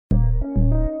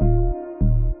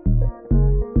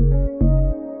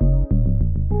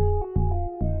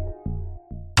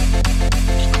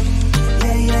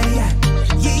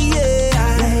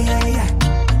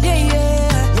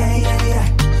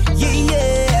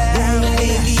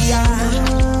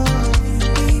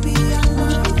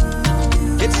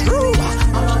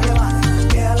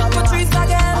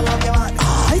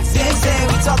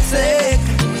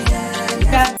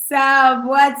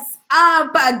What's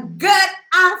up? Good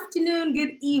afternoon,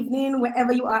 good evening,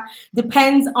 wherever you are.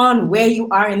 Depends on where you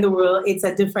are in the world. It's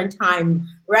a different time,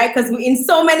 right? Because we're in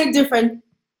so many different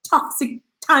toxic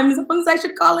time zones, I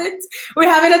should call it. We're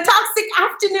having a toxic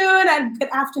afternoon and good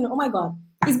afternoon. Oh my God.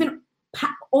 It's been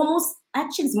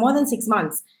actually, it's more than 6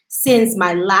 months since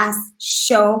my last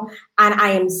show, and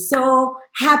I am so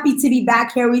happy to be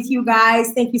back here with you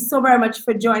guys. Thank you so very much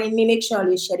for joining me. Make sure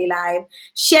you share it live.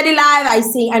 Share it live, I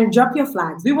say, and drop your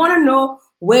flags. We want to know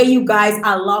where you guys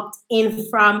are locked in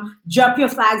from. Drop your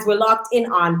flags. We're locked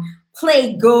in on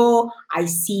Play Go. I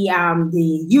see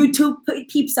the YouTube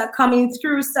peeps are coming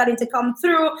through, starting to come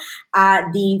through.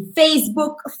 The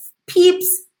Facebook peeps,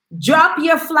 drop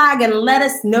your flag and let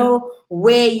us know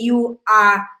where you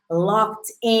are locked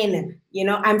in. You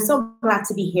know, I'm so glad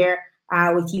to be here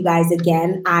with you guys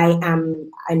again. I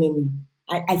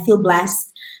feel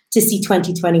blessed to see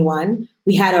 2021.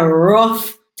 We had a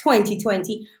rough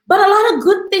 2020, but a lot of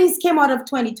good things came out of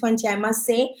 2020, I must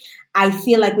say. I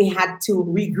feel like we had to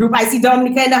regroup. I see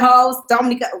Dominica in the house.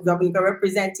 Dominica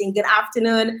representing. Good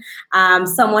afternoon.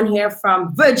 Someone here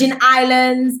from Virgin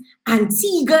Islands.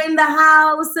 Antigua in the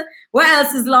house. Where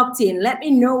else is locked in? Let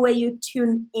me know where you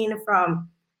tune in from.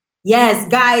 Yes,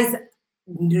 guys,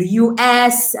 the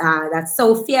US, that's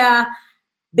Sophia.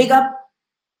 Big up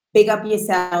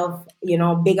yourself, you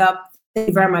know, big up. Thank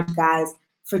you very much, guys,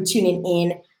 for tuning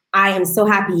in. I am so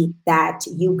happy that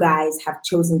you guys have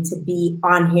chosen to be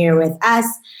on here with us.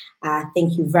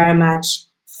 Thank you very much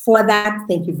for that.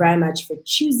 Thank you very much for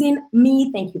choosing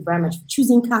me. Thank you very much for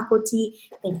choosing Kakoti.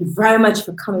 Thank you very much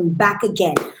for coming back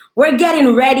again. We're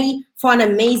getting ready for an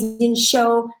amazing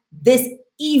show this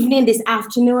evening, this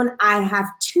afternoon. I have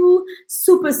two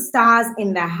superstars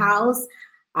in the house.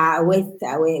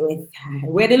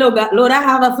 Where did Loda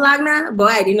have a flag now? Boy,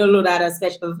 I didn't know Loda had a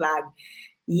special flag.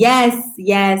 Yes.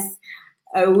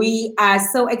 We are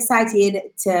so excited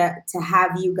to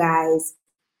have you guys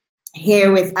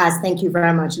here with us. Thank you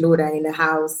very much, Loda in the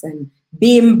house, and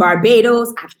Bim,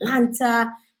 Barbados,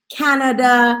 Atlanta,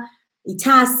 Canada,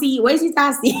 Itasi. Where's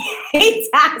Itasi?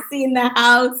 Itasi in the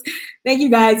house. Thank you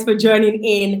guys for joining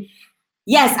in.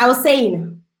 Yes, I was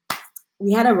saying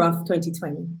we had a rough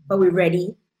 2020, but we're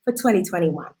ready for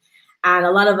 2021. And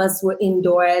a lot of us were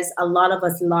indoors. A lot of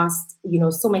us lost, you know,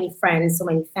 so many friends, so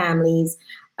many families.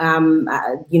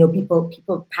 You know,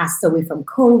 people passed away from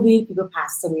COVID. People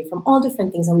passed away from all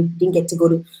different things, and we didn't get to go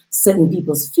to certain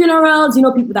people's funerals. You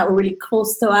know, people that were really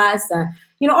close to us.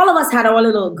 You know, all of us had our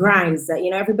little grinds. You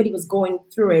know, everybody was going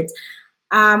through it.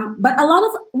 But a lot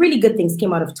of really good things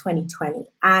came out of 2020,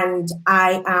 and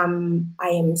I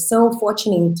am so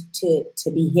fortunate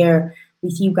to be here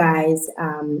with you guys.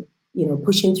 You know,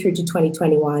 pushing through to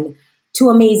 2021. Two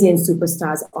amazing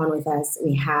superstars on with us.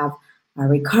 We have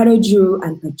Ricardo Drew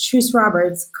and Patrice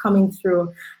Roberts coming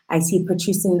through. I see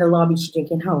Patrice in the lobby. She's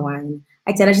drinking her wine.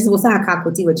 I tell her she's supposed to have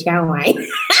kakoti with her wine.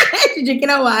 She's drinking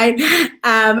her wine.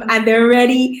 And they're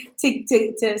ready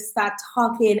to start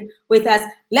talking with us.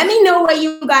 Let me know where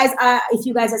you guys are. If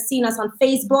you guys are seeing us on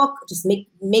Facebook, just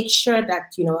make sure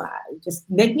that, you know, just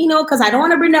let me know, because I don't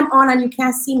want to bring them on and you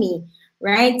can't see me.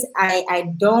 Right?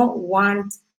 I don't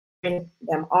want to bring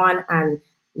them on and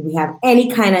we have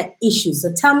any kind of issues.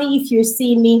 So tell me if you're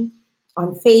seeing me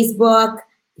on Facebook,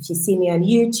 if you see me on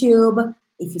YouTube,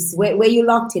 if you see where you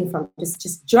locked in from.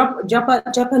 Just drop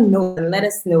a note and let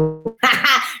us know.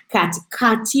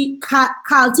 Kalti,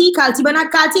 but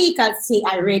not Kalti.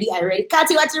 I ready.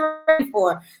 Kalti, what you ready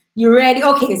for? You ready?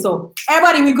 Okay, so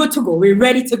everybody, we're good to go. We're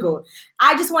ready to go.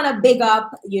 I just want to big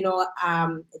up, you know,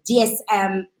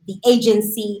 DSM, the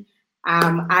agency.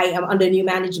 I am under new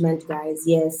management, guys.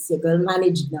 Yes, your girl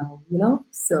managed now, you know?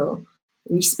 So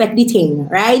respect the thing,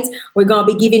 right? We're going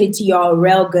to be giving it to y'all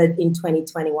real good in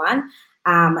 2021.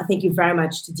 Thank you very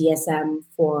much to DSM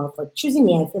for choosing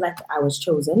me. I feel like I was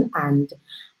chosen, and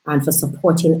for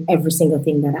supporting every single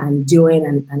thing that I'm doing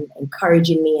and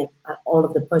encouraging me and all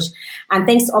of the push. And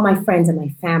thanks to all my friends and my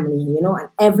family, you know, and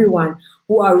everyone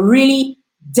who are really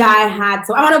diehard.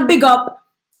 So I want to big up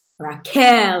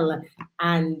Raquel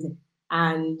and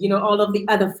you know, all of the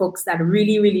other folks that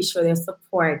really, really show their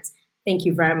support. Thank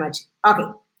you very much. Okay,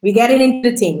 we get it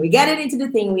into the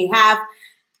thing. We have,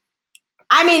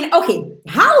 I mean, okay,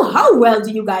 how well do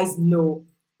you guys know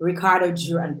Ricardo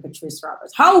Drew and Patrice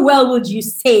Roberts? How well would you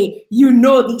say you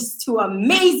know these two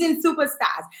amazing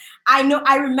superstars?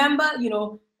 I remember, you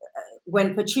know,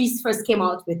 when Patrice first came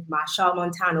out with Machel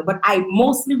Montano, but I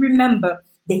mostly remember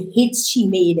the hits she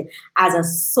made as a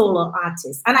solo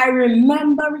artist. And I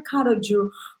remember Ricardo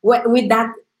Drew with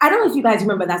that. I don't know if you guys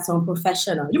remember that song,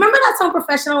 Professional. You remember that song,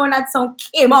 Professional, when that song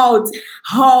came out?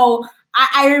 How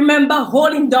I remember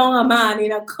holding down a man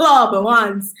in a club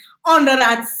once under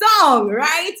that song,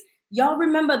 right? Y'all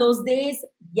remember those days?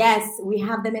 Yes, we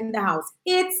have them in the house.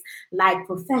 It's like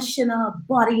Professional,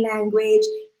 Body Language,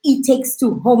 It Takes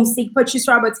Two, Homesick, Patrice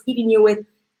Roberts hitting you with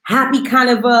Happy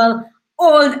Carnival,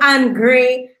 Old and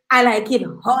Grey, I Like It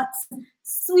Hot,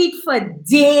 Sweet for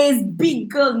Days, Big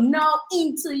Girl, Now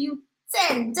Into You,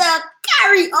 Tender,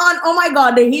 Carry On. Oh my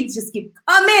God, the hits just keep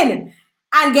coming.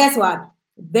 And guess what?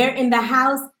 They're in the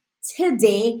house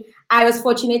today. I was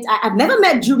fortunate. I've never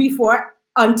met Drew before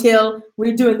until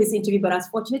we're doing this interview, but I was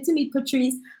fortunate to meet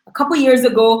Patrice a couple years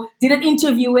ago. Did an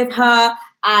interview with her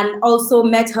and also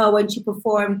met her when she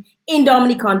performed in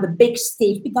Dominica on the big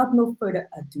stage. Without no further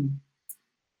ado,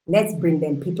 let's bring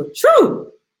them people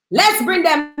through. Let's bring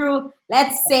them through.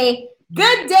 Let's say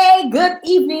good day, good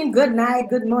evening, good night,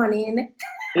 good morning.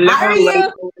 How are you?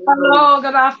 Hello,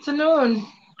 good afternoon.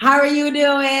 How are you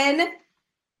doing?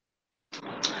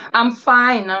 I'm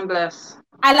fine, I'm blessed.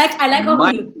 I like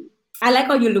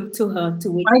how you look to her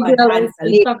to wait Might for be a an little answer.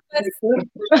 intoxicated.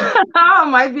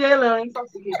 Might be a little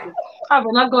intoxicated.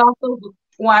 Having a glass of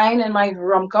wine in my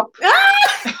rum cup.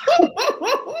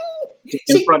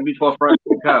 In front before front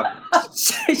cup.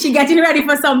 She getting ready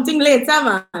for something later,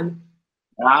 man.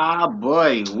 Ah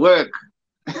boy, work.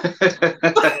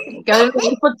 Getting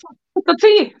ready for the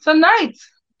tea tonight.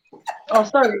 Oh,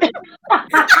 sorry.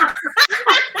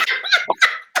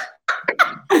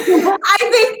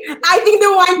 I think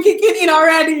the wine kicking in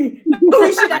already.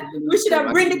 We should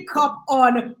have bring the cup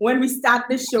on when we start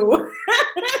the show. I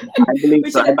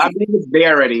believe so. I believe it's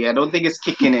there already. I don't think it's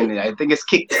kicking in. I think it's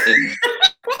kicked in.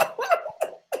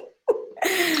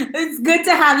 It's good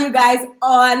to have you guys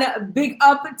on. Big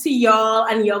up to y'all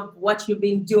and what you've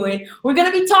been doing. We're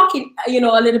gonna be talking, a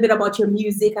little bit about your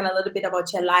music and a little bit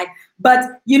about your life.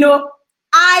 But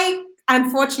I'm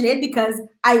fortunate because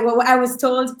I was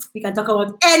told we can talk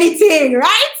about anything,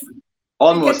 right?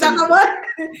 Almost. We can talk about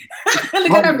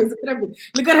look at her face.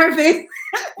 Look at her face.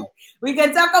 We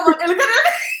can talk about look at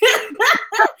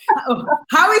her.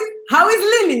 How is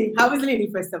Lily? How is Lily,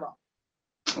 first of all?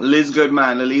 Lily's good,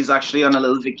 man. Lily's actually on a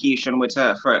little vacation with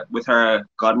her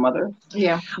godmother.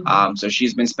 Yeah. So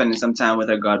she's been spending some time with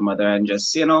her godmother and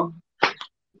just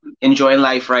enjoying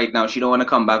life right now. She don't want to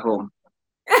come back home.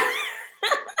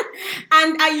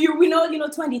 And we know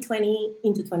 2020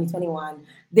 into 2021,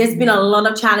 there's been a lot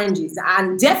of challenges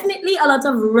and definitely a lot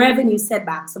of revenue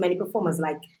setbacks for many performers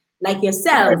like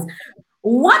yourselves.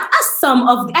 What are some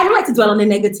of I don't like to dwell on the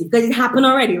negative because it happened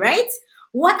already, right?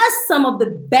 What are some of the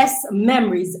best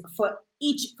memories for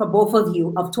both of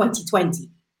you of 2020?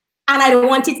 And I don't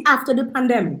want it after the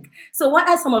pandemic. So what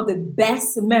are some of the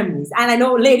best memories? And I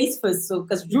know ladies first, so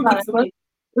because Drew gets the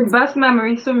best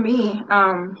memories for me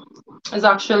is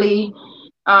actually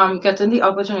getting the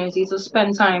opportunity to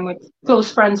spend time with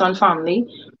close friends and family,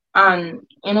 and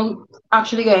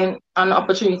actually getting an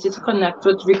opportunity to connect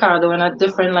with Ricardo in a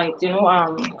different light.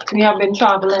 We have been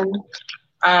traveling,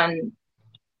 and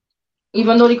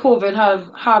even though the COVID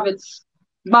have its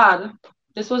bad,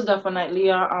 this was definitely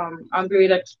a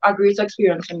great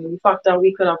experience for me. The fact that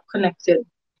we could have connected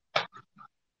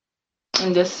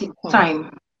in this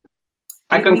time.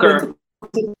 I concur.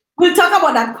 We'll talk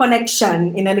about that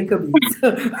connection in a little bit.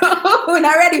 We're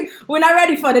not ready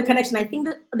for the connection. I think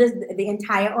the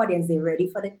entire audience, they're ready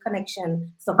for the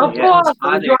connection. Of course,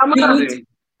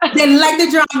 they like the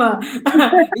drama.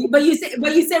 but you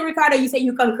say Ricardo, you say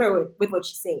you concur with what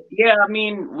she said. Yeah, I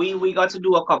mean, we got to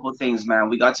do a couple things, man.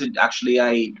 We got to actually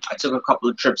I took a couple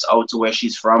of trips out to where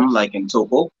she's from, like in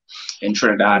Togo, in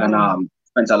Trinidad, and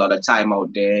spent a lot of time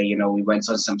out there. We went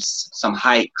on some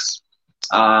hikes.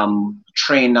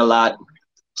 Trained a lot,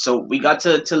 so we got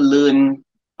to learn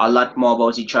a lot more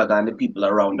about each other and the people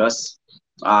around us.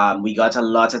 We got a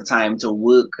lot of time to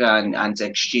work and to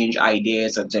exchange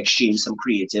ideas and to exchange some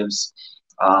creativity,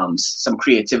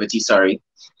 sorry.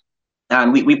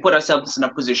 And we put ourselves in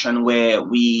a position where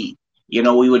we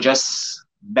were just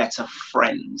better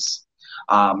friends,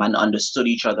 and understood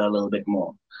each other a little bit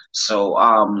more. So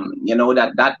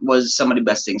that was some of the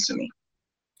best things to me.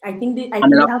 I think the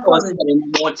alcohol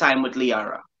spending more time with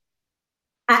Liara.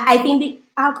 I think the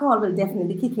alcohol will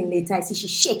definitely kick in later. I see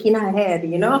she's shaking her head,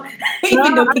 Even though I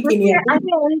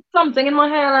think something in my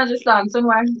head. I just dancing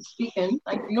while I'm speaking,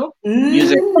 That's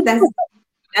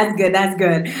good. That's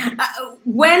good.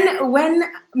 When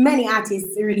many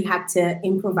artists really had to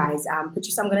improvise,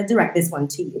 Patrice, I'm going to direct this one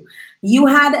to you. You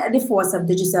had the force of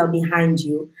Digicel behind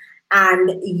you,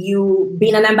 and you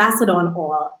being an ambassador on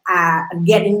all,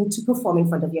 getting to perform in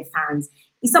front of your fans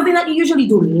is something that you usually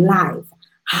do live.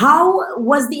 How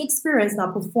was the experience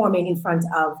now performing in front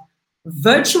of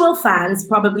virtual fans,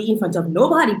 probably in front of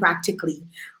nobody practically.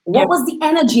 What Yep. was the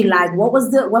energy like? What was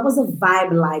the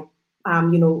vibe like?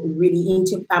 Really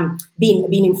into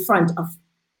being in front of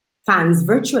fans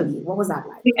virtually. What was that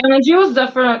like? The energy was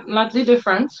definitely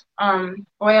different.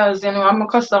 Whereas, I'm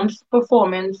accustomed to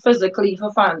performing physically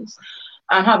for fans,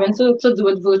 and having to do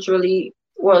it virtually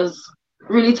was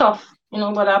really tough,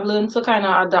 but I've learned to kind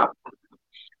of adapt.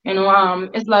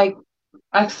 It's like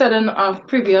I said in a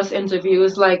previous interview,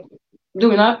 it's like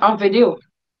doing a video,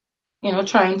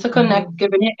 trying to connect, Mhm.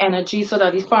 giving it energy so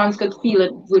that the fans could feel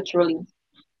it virtually.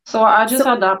 So I just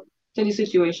So, adapt to the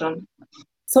situation.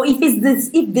 so if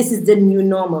this is the new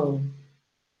normal,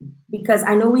 because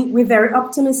I know we're very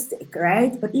optimistic,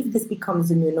 right? But if this becomes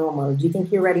the new normal, do you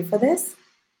think you're ready for this?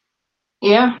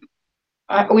 Yeah,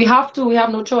 we have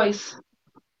no choice.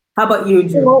 How about you,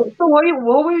 Drew? So what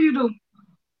will you do?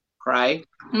 Cry.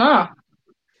 Nah,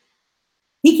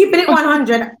 He keeping it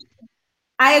 100.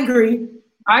 I agree.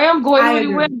 I am going I with the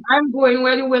agree. wind. I'm going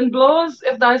where the wind blows.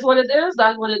 If that's what it is,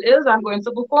 that's what it is. I'm going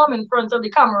to perform in front of the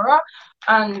camera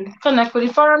and connect with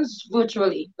the fans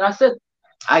virtually. That's it.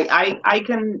 I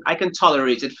can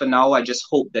tolerate it for now. I just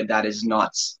hope that that is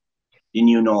not the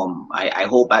new norm. I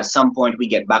hope at some point we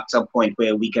get back to a point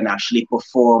where we can actually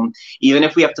perform, even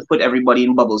if we have to put everybody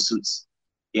in bubble suits.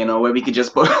 Where we could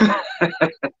just put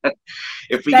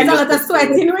if we There's can a just lot of perform.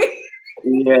 sweating, right?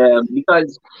 Yeah,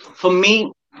 because for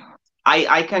me,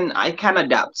 I can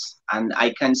adapt, and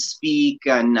I can speak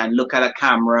and look at a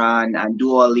camera and do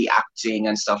all the acting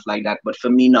and stuff like that. But for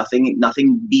me,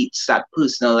 nothing beats that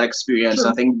personal experience. True.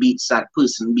 Nothing beats that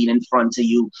person being in front of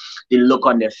you, the look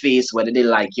on their face, whether they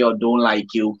like you or don't like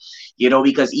you.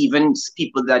 Because even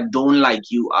people that don't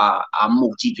like you are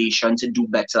motivation to do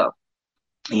better.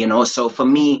 So for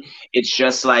me, it's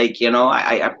just like,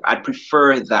 I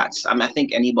prefer that. I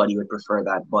think anybody would prefer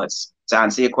that. But to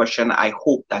answer your question, I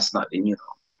hope that's not the new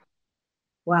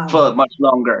for Wow. much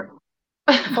longer.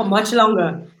 For much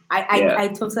longer. Yeah. I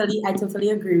totally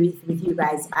agree with you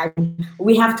guys.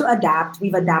 We have to adapt.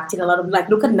 We've adapted a lot of, like,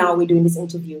 look at now we're doing this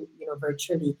interview,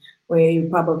 virtually, where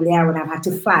probably I would have had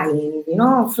to fly in,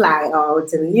 fly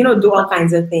out and do all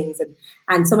kinds of things,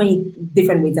 and so many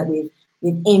different ways that we've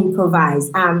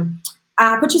improvised.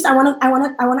 Patrice, I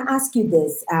wanna ask you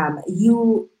this.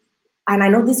 You and I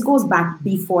know this goes back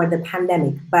before the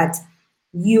pandemic, but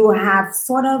you have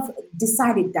sort of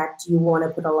decided that you want to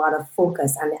put a lot of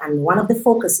focus, and one of the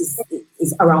focuses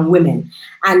is around women,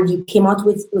 and you came out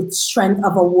with Strength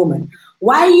of a Woman.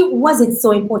 Was it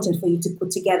so important for you to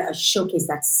put together a showcase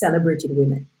that celebrated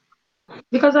women?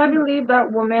 Because I believe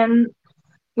that women,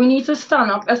 we need to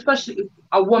stand up, especially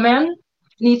a woman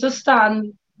needs to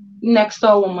stand next to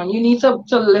a woman. You need to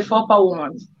lift up a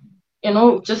woman.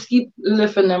 Just keep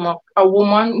lifting them up. A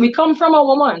woman, we come from a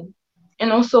woman,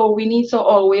 so we need to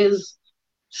always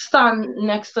stand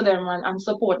next to them and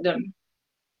support them.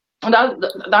 And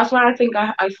that's why I think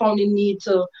I found the need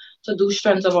to do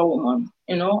Strength of a Woman.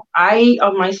 I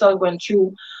of myself went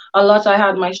through a lot. I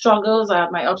had my struggles, I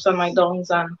had my ups and my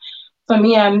downs, and for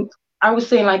me, I was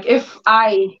saying, like, if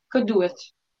I could do it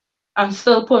and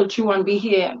still pull through and be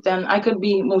here, then I could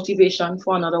be motivation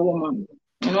for another woman.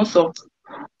 So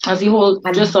as a whole,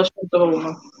 just And a Strength of a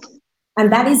Woman.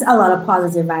 and that is a lot of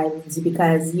positive vibes,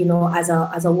 because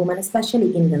as a woman,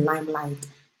 especially in the limelight,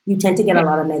 you tend to get Yeah, a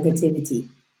lot of negativity.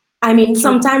 I mean, true.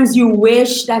 sometimes you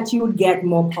wish that you would get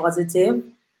more positive,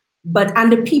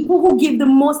 and the people who give the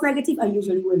most negative are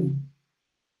usually women.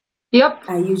 Yep.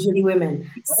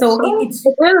 So it's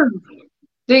It is.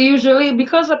 They usually,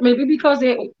 maybe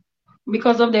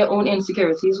because of their own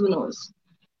insecurities, who knows?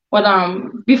 But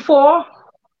before,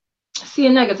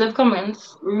 seeing negative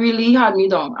comments really had me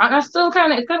down, and I still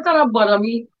it can kind of bother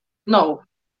me now.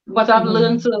 But I've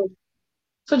learned mhm.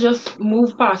 to just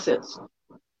move past it.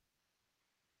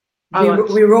 I we, want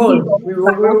we roll, we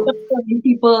roll, we roll.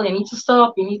 people. You need to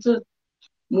stop. You need to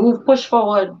move, push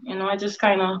forward. I just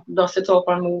kind of dust it off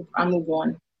and move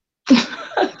on.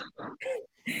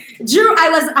 Drew,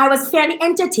 I was fairly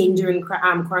entertained during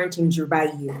quarantine, Drew,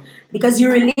 by you, because you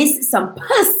released some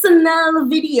personal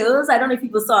videos. I don't know if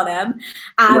people saw them.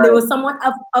 There Right. was somewhat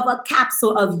of a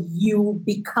capsule of you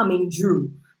becoming Drew,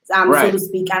 so Right. to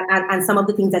speak, and some of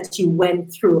the things that you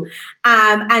went through.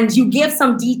 And you gave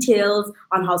some details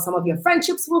on how some of your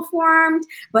friendships were formed,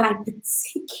 but I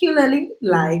particularly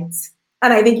liked,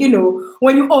 and I think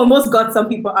when you almost got some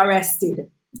people arrested.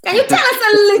 Can you tell us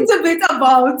a little bit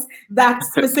about that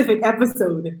specific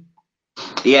episode?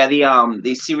 Yeah,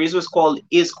 the series is called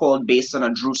based on a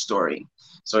Drew story.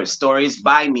 So it's stories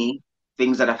by me,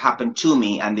 things that have happened to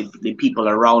me and the people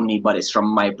around me, but it's from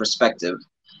my perspective.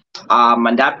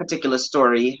 And that particular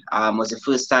story was the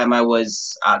first time I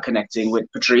was connecting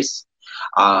with Patrice.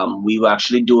 We were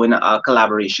actually doing a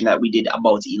collaboration that we did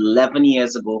about 11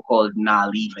 years ago called Nah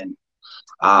Leaving.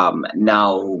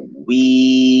 Now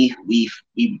we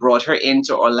brought her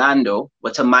into Orlando,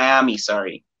 but to Miami,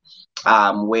 sorry,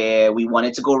 where we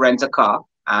wanted to go rent a car,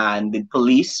 and the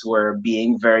police were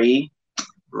being very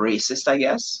racist, I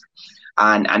guess,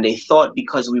 and they thought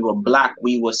because we were black,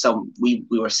 we were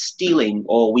stealing,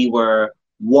 or we were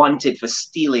wanted for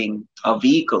stealing a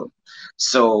vehicle.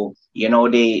 So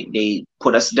they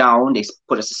put us down. They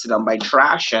put us to sit down by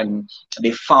trash, and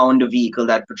they found the vehicle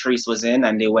that Patrice was in,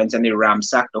 and they went and they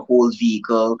ransacked the whole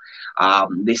vehicle.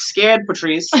 They scared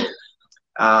Patrice.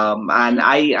 And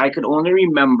I could only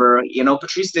remember,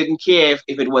 Patrice didn't care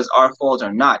if it was our fault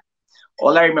or not.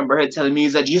 All I remember her telling me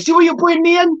is that, you see what you're putting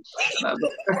me in?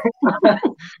 And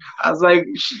I was like,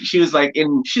 she was like,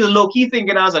 she was low key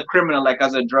thinking I was a criminal, like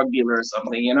as a drug dealer or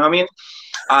something, you know what I mean?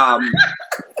 Um,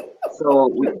 so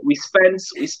we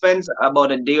spent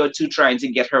about a day or two trying to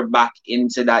get her back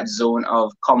into that zone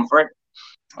of comfort.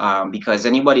 Because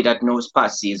anybody that knows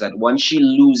Patsy is that once she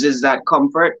loses that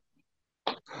comfort,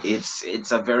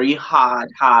 it's a very hard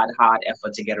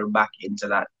effort to get her back into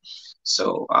that.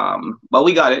 So, but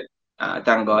we got it.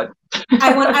 Thank God.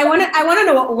 I want to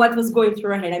know what was going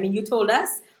through her head. I mean, you told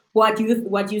us what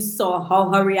you saw,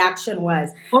 how her reaction was,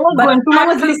 Oh, but going through I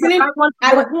my was head, listening. I want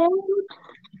I to was go home.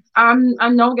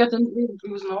 I'm now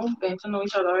we was now getting to know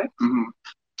each other, right? Hmm.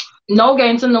 Now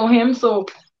getting to know him, so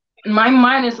in my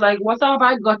mind it's like, what have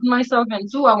I gotten myself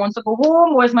into? I want to go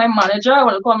home. Where's my manager? I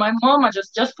want to call my mom. I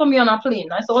just put me on a plane.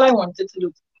 That's all I wanted to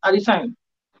do at the time.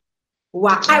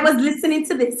 Wow, I was listening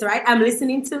to this, right? I'm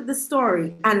listening to the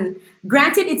story, and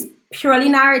granted, it's purely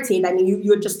narrative. I mean,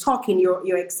 you're just talking of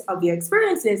your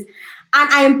experiences, and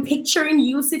I am picturing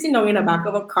you sitting down in the back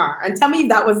of a car. And tell me if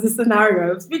that was the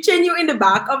scenario. I'm picturing you in the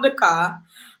back of the car,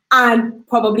 and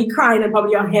probably crying, and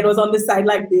probably your head was on the side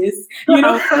like this, you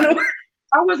know.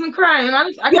 I wasn't crying. I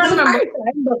You can't wasn't remember crying.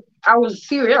 crying, but I was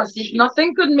serious.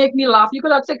 Nothing could make me laugh. You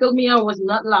could have tickled me. I was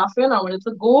not laughing. I wanted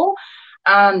to go,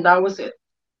 and that was it.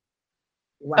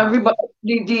 Wow. Everybody,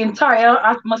 the entire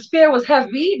atmosphere was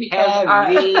heavy because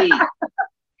Heavy,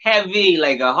 heavy,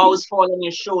 like a house fall on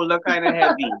your shoulder, kind of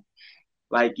heavy.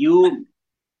 Like you,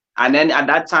 and then at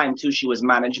that time too, she was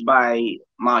managed by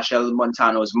Marshall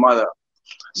Montano's mother.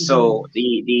 So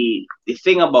Mhm. the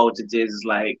thing about it is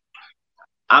like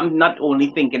I'm not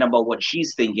only thinking about what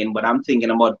she's thinking, but I'm thinking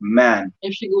about, man,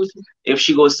 if she goes, if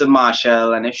she goes to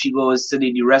Marshall and if she goes to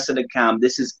the rest of the camp,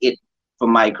 this is it for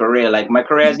my career. Like my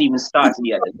career hasn't even started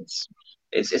yet.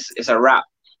 It's a wrap.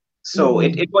 So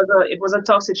it Mhm. was a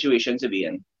tough situation to be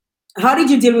in. How did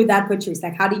you deal with that, Patrice?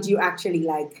 Like, how did you actually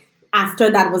like after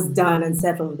that was done and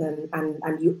settled,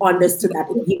 and you understood that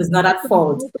he was not at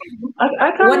fault? I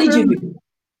What can't did you remember. do?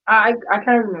 I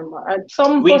can't remember.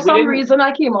 For We some didn't. reason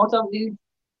I came out of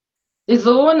the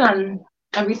zone and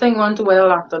everything went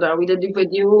well after that. We did the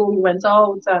video, we went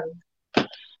out and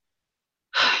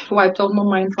wiped out my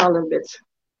mind for a little bit.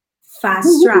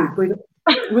 Fast track.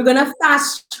 We're gonna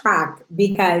fast track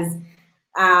because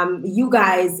you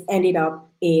guys ended up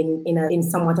in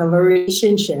somewhat of a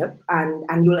relationship,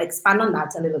 and you'll expand on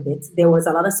that a little bit. There was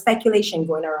a lot of speculation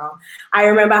going around. I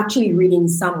remember actually reading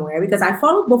somewhere because I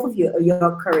followed both of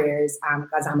your careers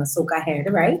because I'm a soca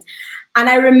head, right? And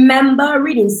I remember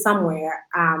reading somewhere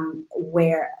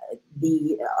where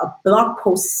the blog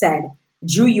post said,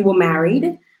 Drew, you were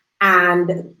married,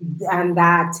 and and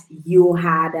that you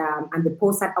had and the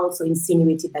post had also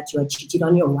insinuated that you had cheated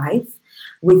on your wife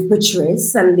with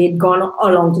Patrice, and they'd gone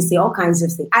along to say all kinds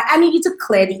of things. I need you to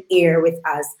clear the air with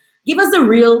us. Give us the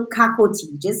real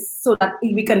kakoti, just so that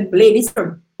we can play this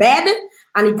for bed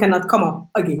and it cannot come up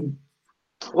again.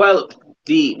 Well,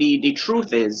 the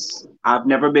truth is, I've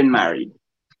never been married.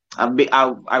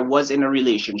 I was in a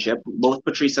relationship. Both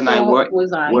Patrice and I So were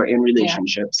was I. were in Yeah.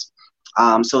 relationships.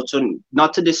 So to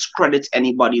not to discredit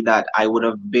anybody that I would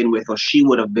have been with or she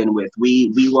would have been with, we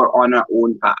were on our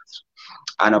own path.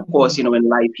 And of course, Mhm. in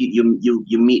life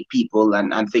you meet people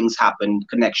and things happen,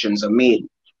 connections are made.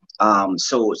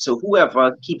 So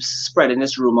whoever keeps spreading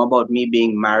this rumor about me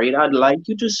being married, I'd like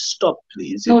you to stop,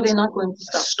 please. No, they're not going to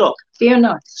stop. Stop, They're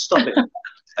not. stop it.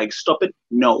 Like stop it.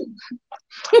 No.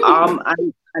 And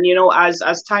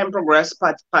as time progressed,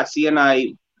 Patsy and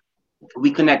I, we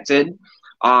connected.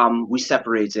 We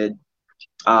separated.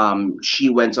 She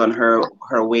went on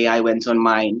her way. I went on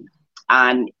mine.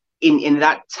 And in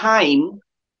that time,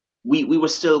 we were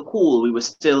still cool. We were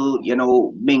still,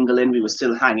 mingling. We were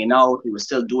still hanging out. We were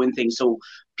still doing things. So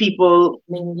people,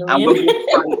 and Mingling. when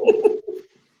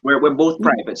we We're both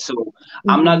private, so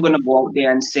I'm not going to go out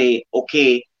there and say,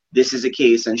 okay, this is a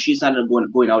case, and she's not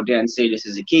going out there and say this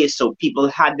is a case. So people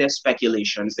had their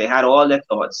speculations, they had all their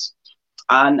thoughts,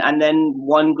 and then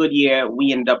one good year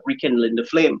we ended up rekindling the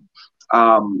flame.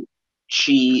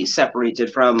 She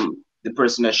separated from the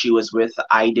person that she was with.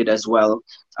 I did as well.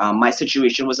 My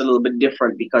situation was a little bit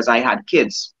different because I had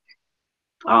kids.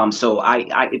 So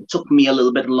it took me a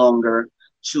little bit longer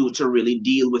to really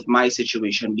deal with my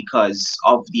situation because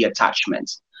of the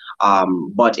attachment.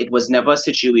 But it was never a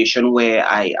situation where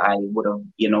I would have,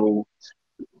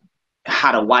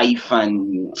 had a wife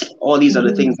and all these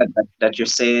other things that you're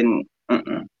saying.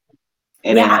 Mm-mm.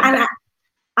 It ain't like that.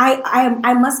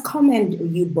 I must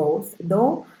commend you both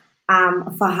though,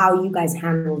 for how you guys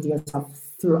handled yourself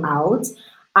throughout.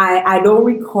 I don't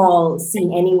recall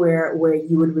seeing anywhere where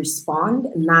you would respond.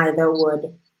 Neither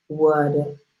would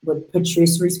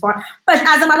Patrice respond. But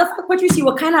as a matter of fact, Patrice, you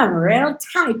were kind of real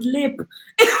tight lip.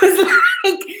 It was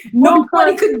like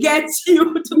nobody could get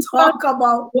you to talk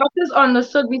about what is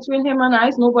understood between him and I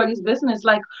is nobody's business.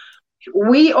 Like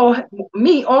we or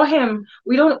me or him,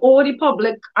 we don't owe the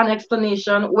public an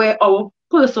explanation where our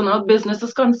personal business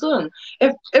is concerned.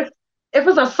 If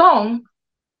it's a song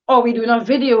or we doing a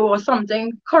video or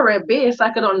something career based,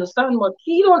 I could understand, but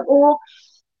he don't owe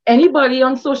anybody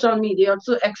on social media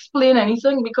to explain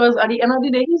anything because at the end of the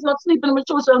day, he's not sleeping with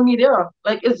social media.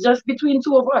 Like it's just between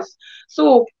two of us.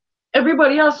 So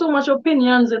everybody has so much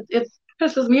opinions. It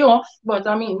pisses me off, but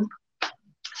I mean,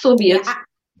 so be it.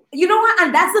 You know what?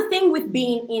 And that's the thing with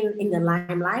being in the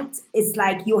limelight. It's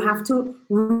like you have to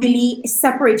really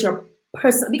separate your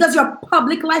person because your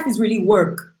public life is really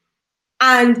work.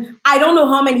 And I don't know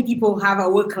how many people have a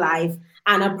work life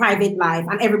and a private life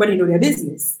and everybody know their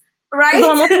business. Right?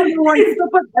 They want you to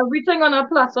put everything on a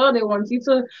platter. They want you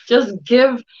to just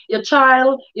give your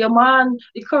child, your man,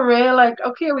 the career. Like,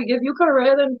 okay, we give you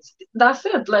career, then that's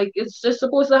it. Like, it's just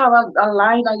supposed to have a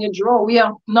line that you draw. We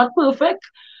are not perfect.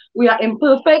 We are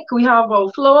imperfect. We have our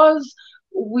flaws.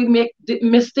 We make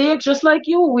mistakes just like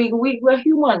you. We're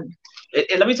human.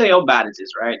 Let me tell you how bad it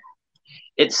is, right?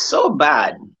 It's so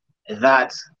bad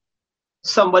that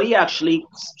somebody actually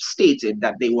stated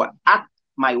that they were at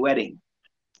my wedding.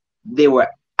 They were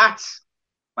at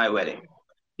my wedding.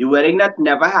 The wedding that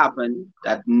never happened,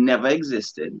 that never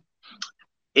existed.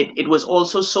 It was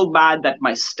also so bad that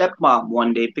my stepmom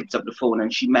one day picked up the phone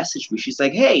and she messaged me. She's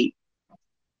like, hey,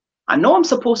 I know I'm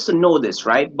supposed to know this,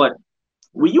 right? But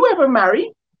were you ever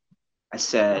married? I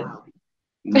said,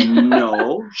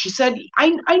 no. She said,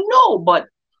 I know, but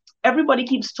everybody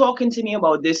keeps talking to me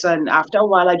about this. And after a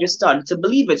while, I just started to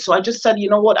believe it. So I just said, you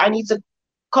know what? I need to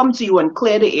come to you and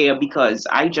clear the air because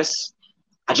I just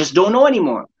don't know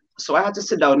anymore. So I had to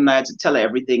sit down and I had to tell her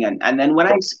everything. And then when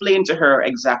I explained to her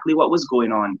exactly what was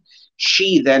going on,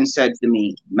 she then said to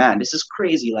me, man, this is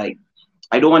crazy. Like,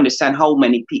 I don't understand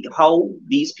how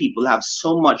these people have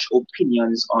so much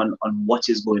opinions on what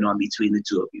is going on between the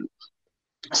two of you.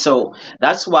 So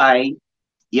that's why,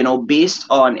 based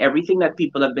on everything that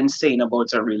people have been saying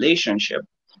about our relationship,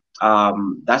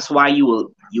 that's why you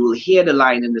will hear the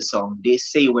line in the song, they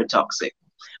say we're toxic,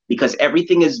 because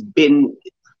everything has been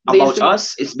about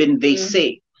us. It's been they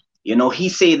say, he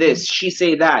say this, she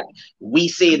say that, we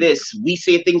say this, we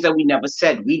say things that we never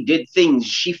said, we did things,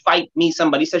 she fight me,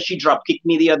 somebody said she drop kicked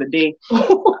me the other day.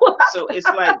 So it's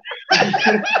like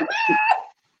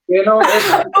he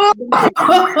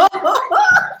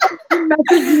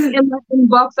messaged me in my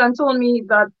inbox and told me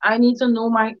that I need to know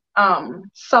my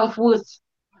self-worth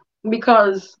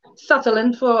because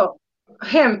settling for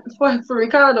him, for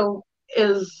Ricardo,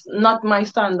 is not my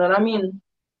standard. I mean,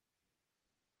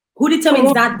 who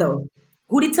determines that though?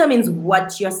 Who determines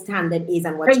what your standard is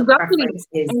and what your preference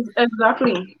is?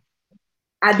 Exactly.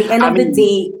 At the end of the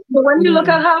day. But when you look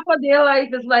at half of their life,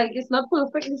 it's like it's not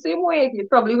perfect the same way. You're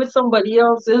probably with somebody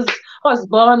else's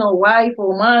husband or wife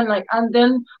or man, like, and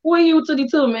then who are you to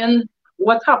determine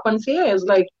what happens here? Is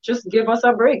like, just give us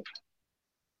a break.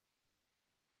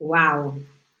 Wow.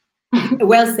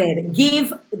 Well said.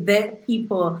 Give the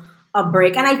people a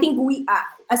break. And I think we,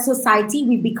 as society,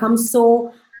 we become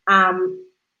so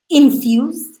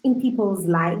infused in people's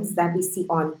lives that we see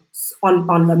on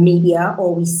the media,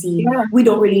 or we see, we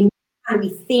don't really know, and we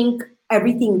think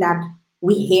everything that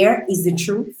we hear is the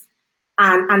truth.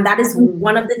 And that is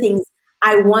one of the things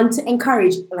I want to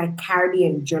encourage, like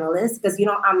Caribbean journalists, because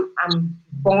I'm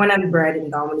born and bred in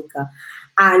Dominica,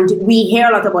 and we hear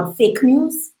a lot about fake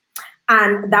news.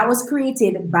 And that was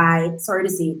created by, sorry to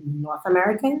say, North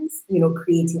Americans,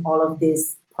 creating all of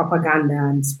this propaganda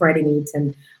and spreading it,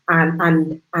 and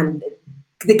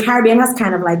the Caribbean has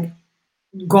kind of like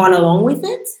gone along with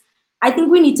it. I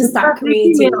think we need to start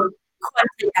Especially female. creating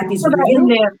content that is Put that in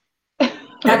real. there.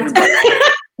 That is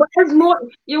But there's more.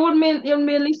 You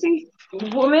mainly see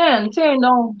women saying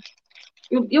no.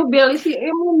 You barely see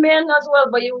even men as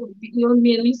well, but you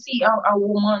mainly see a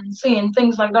woman saying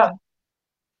things like that.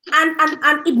 and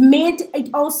it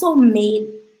also made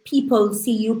people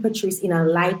see you, Patrice, in a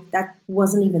light that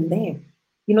wasn't even there.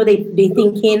 You know, they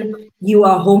thinking you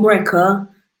are a homewrecker,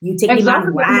 you take the man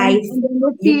Exactly. wife, And then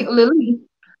you see you Lily,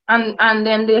 and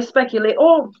then they speculate.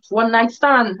 Oh, one night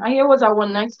stand. I hear it was a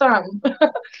one night stand.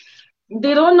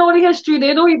 They don't know the history.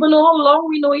 They don't even know how long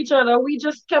we know each other. We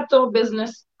just kept our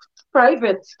business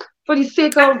private for the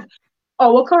sake of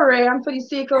our career and for the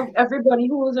sake of everybody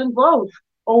who was involved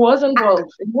or was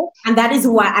involved. You know? and that is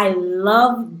why I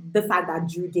love the fact that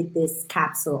Drew did this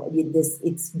capsule, did this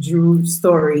it's Drew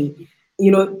story,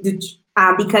 you know,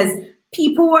 because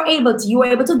people were able to, you were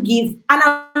able to give, and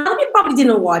a lot of people probably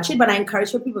didn't watch it, but I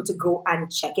encourage for people to go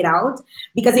and check it out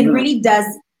because it really does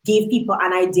give people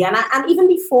an idea. And even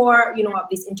before, you know,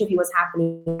 this interview was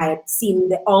happening, I had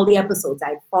seen all the episodes.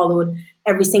 I followed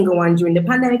every single one during the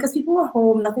pandemic because people were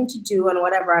home, nothing to do and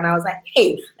whatever. And I was like,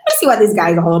 hey, let me see what this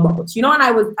guy is all about. You know, and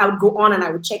I would go on and I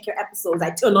would check your episodes.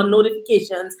 I turned on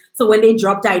notifications. So when they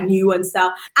dropped, I knew and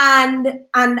stuff. And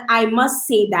I must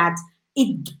say that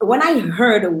when I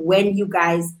heard when you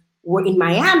guys were in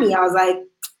Miami, I was like,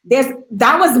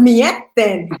 that was me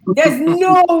then. There's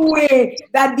no way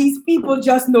that these people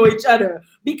just know each other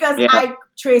because I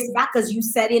traced back because you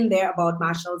said in there about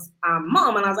Marshall's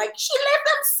mom, and I was like, she lived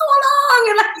them so long,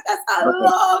 and like that's a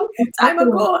long time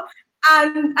ago.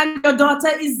 And your daughter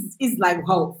is like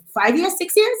how 5 years,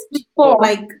 6 years, 4.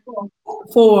 like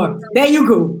 4. There you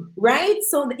go, right?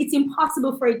 So it's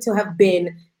impossible for it to have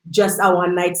been just a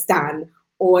one night stand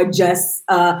or just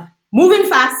moving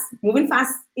fast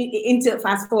into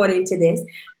fast forward into this.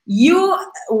 You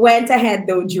went ahead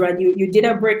though, Drew, and you did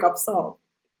a breakup song.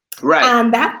 Right.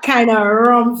 And that kind of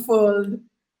rumpled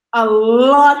a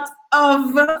lot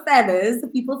of feathers.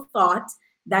 People thought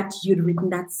that you'd written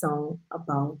that song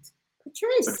about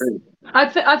Patrice. I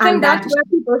think that's where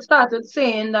people started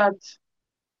saying that,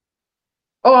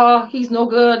 oh, he's no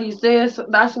good, he's this.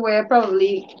 That's where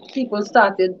probably people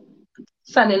started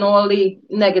sending all the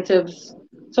negatives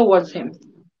towards him.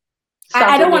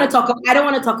 I don't want to talk. I don't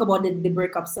want to talk about the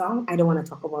breakup song. I don't want to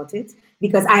talk about it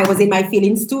because I was in my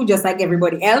feelings too, just like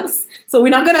everybody else. So we're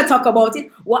not gonna talk about it.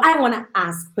 What I want to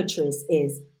ask Patrice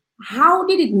is, how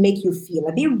did it make you feel?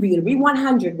 Be real. Be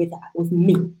 100 with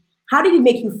me. How did it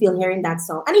make you feel hearing that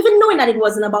song, and even knowing that it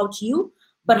wasn't about you?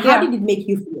 But how did it make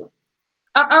you feel?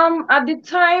 At the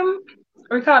time,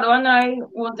 Ricardo and I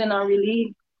was in a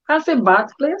really, I can't say bad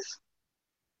place,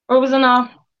 or was in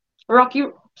a rocky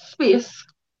space.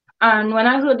 And when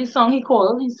I heard the song, he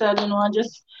called. He said, you know,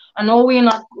 I know we're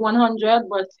not 100,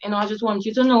 but you know, I just want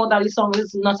you to know that the song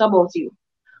is not about you.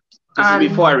 This is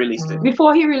before I released it.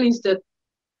 Before he released it.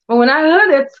 But when I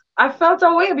heard it, I felt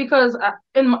away because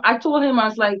I told him, I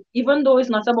was like, even though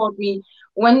it's not about me,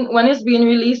 when it's being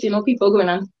released, you know, people going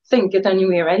and think it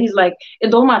anyway, right? He's like, it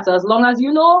don't matter as long as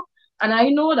you know, and I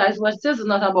know that what this is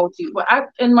not about you. But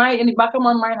in the back of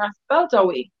my mind, I felt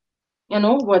away, you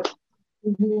know. But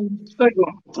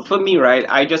for me, right,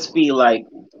 I just feel like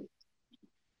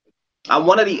I'm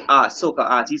one of the soca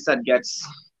artists that gets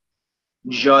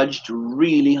judged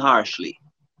really harshly.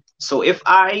 So if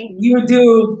I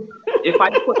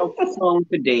put out a song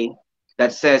today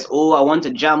that says, "Oh, I want to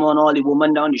jam on all the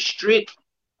women down the street,"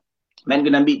 women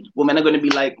are gonna be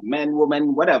like, men,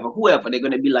 woman, whatever, whoever, they're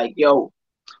gonna be like, "Yo,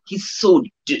 he's so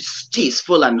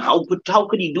distasteful, and how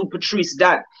could he do Patrice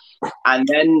that?" And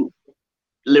then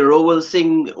Lero will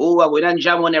sing, "Oh, I would not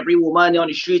jam on every woman on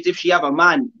the street if she have a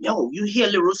man." Yo, you hear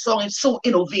Lero's song, it's so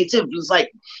innovative. It's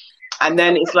like, and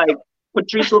then it's like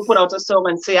Patrice will put out a song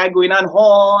and say, "I going on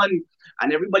horn,"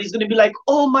 and everybody's gonna be like,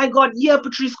 "Oh my God, yeah,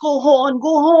 Patrice, go horn,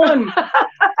 go horn."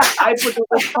 I put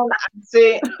out a song and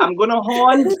say, "I'm gonna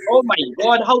horn." Oh my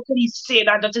God, how could he say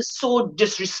that? That is so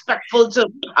disrespectful to.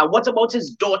 And what about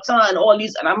his daughter and all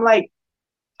these? And I'm like,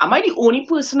 am I the only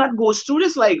person that goes through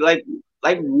this? Like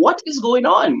what is going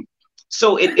on?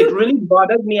 So it really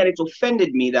bothered me and it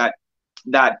offended me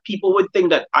that people would think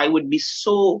that I would be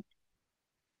so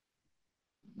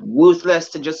worthless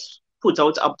to just put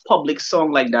out a public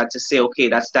song like that to say, okay,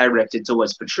 that's directed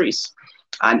towards Patrice.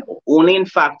 And only in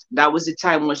fact, that was the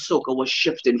time when soca was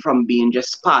shifting from being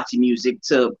just party music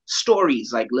to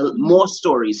stories, like little more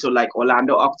stories. So like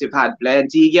Orlando Octave had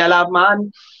Plenty Girl Have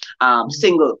Man,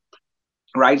 Single,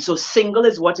 right? So Single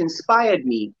is what inspired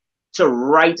me to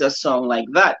write a song like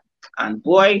that. And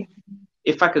boy,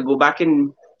 if I could go back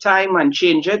in time and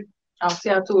change it, I'll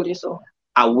say I told you so.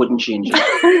 I wouldn't change it.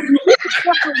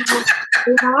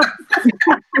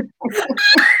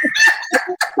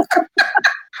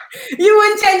 You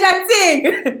wouldn't change that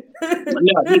thing.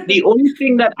 No, the only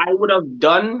thing that I would have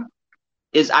done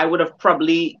is I would have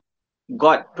probably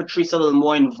got Patrice a little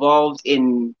more involved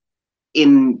in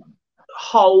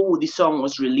how the song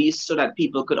was released so that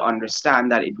people could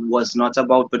understand that it was not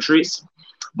about Patrice.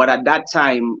 But at that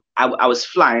time, I was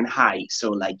flying high.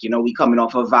 So, like, we coming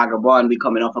off of Vagabond, we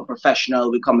coming off of Professional,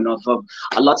 we coming off of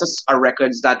a lot of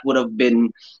records that would have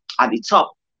been at the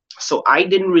top. So I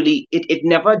didn't really, it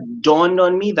never dawned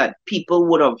on me that people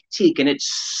would have taken it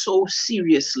so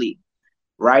seriously,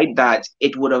 right? That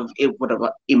it would have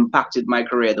impacted my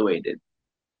career the way it did.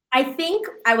 I think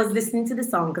I was listening to the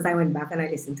song because I went back and I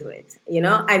listened to it.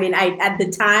 I mean, I at the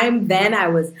time then I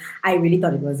really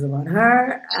thought it was about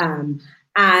her,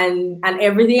 and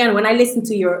everything. And when I listened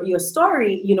to your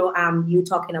story, you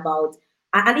talking about,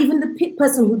 and even the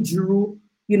person who drew,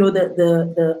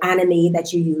 the anime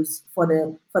that you use for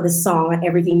the song and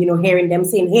everything, hearing them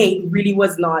saying, hey, it really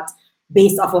was not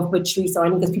based off of Patrice or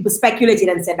anything, because people speculated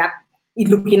and said that it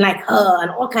looking like her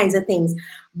and all kinds of things.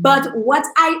 But what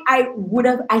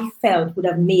I felt would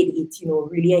have made it,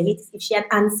 really a hit if she had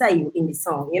answered you in the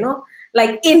song,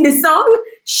 like in the song,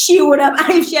 she would have,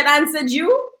 if she had answered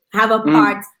you, have a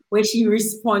part where she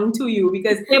respond to you,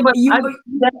 because Yeah, but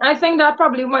I think that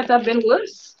probably might have been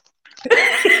worse.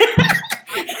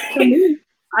 To me,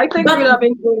 I think it would have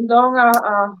been going down.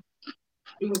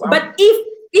 But if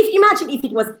imagine if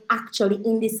it was actually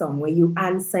in the song where you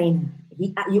answering,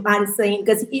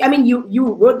 because I mean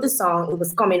you wrote the song, it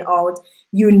was coming out,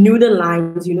 you knew the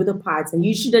lines, you knew the parts, and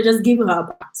you should have just given her a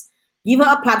part. Give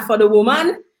her a part for the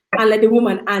woman and let the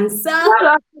woman answer.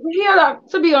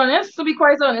 To be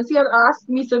quite honest, he had asked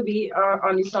me to be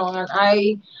on the song, and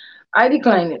I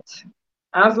declined it.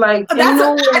 I was like, that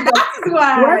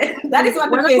is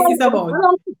what the face is about. When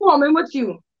I'm performing with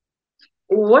you,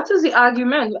 what is the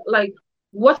argument? Like,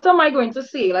 what am I going to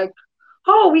say? Like,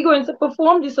 how are we going to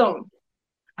perform the song?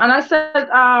 And I said,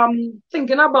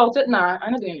 thinking about it now,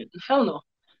 I'm not doing it. Hell no.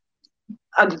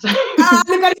 Look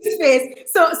at his face.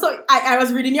 So I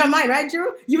was reading your mind, right,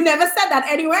 Drew? You never said that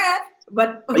anywhere,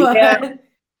 but yeah.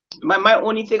 My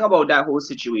only thing about that whole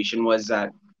situation was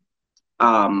that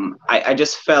I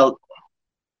just felt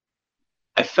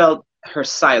her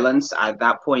silence at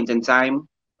that point in time.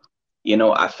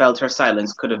 I felt her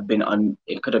silence could have been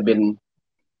it could have been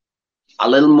a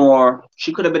little more,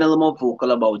 she could have been a little more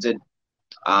vocal about it.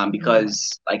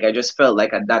 Because like I just felt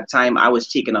like at that time I was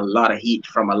taking a lot of heat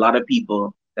from a lot of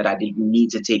people that I didn't need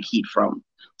to take heat from.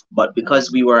 But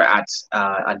because we were at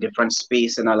a different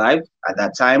space in our life at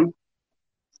that time,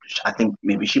 I think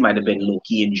maybe she might have been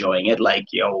low-key enjoying it, like,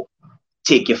 yo,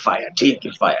 take your fire,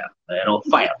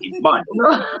 fire is burn.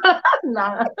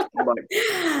 Nah.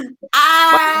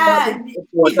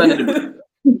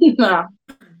 Nah.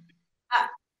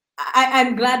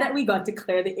 I'm glad that we got to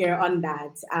clear the air on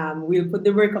that. We'll put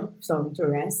the breakup song to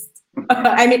rest.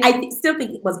 I mean, I still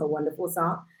think it was a wonderful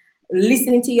song.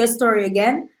 Listening to your story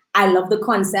again, I love the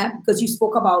concept because you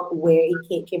spoke about where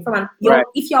it came from. And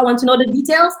if y'all want to know the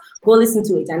details, go listen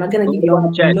to it. I'm not going to give you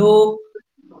all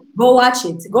go watch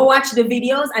it. Go watch the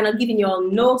videos. I'm not giving you all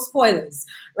no spoilers,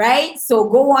 right? So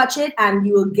go watch it and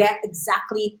you will get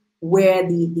exactly where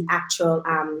the actual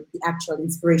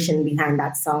inspiration behind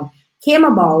that song came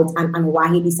about and why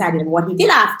he decided and what he did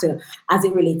after as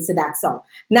it relates to that song.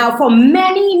 Now, for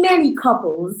many, many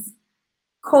couples,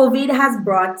 COVID has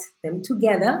brought them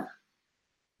together.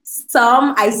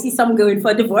 Some, I see some going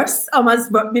for divorce. Some has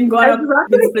been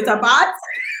split apart.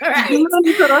 Right?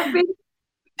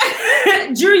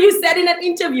 Drew, you said in an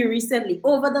interview recently,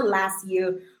 over the last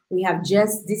year, we have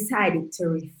just decided to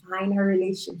refine our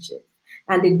relationship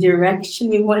and the direction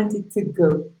we wanted to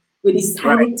go. We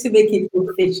decided to make it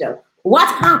official. What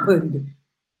happened?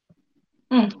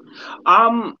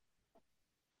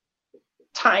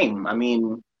 Time. I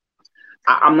mean,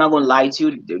 I'm not gonna lie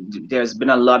to you. There's been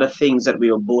a lot of things that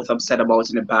we were both upset about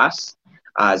in the past.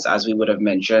 As we would have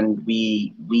mentioned,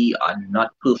 we are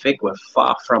not perfect. We're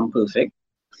far from perfect.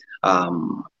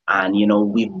 And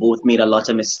we've both made a lot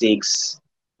of mistakes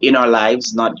in our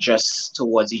lives, not just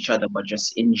towards each other, but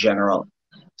just in general.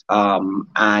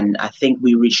 And I think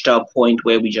we reached a point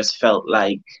where we just felt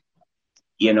like,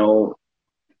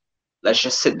 let's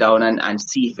just sit down and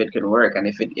see if it can work. And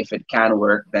if it can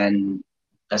work, then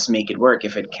let's make it work.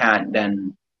 If it can't,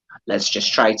 then let's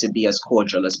just try to be as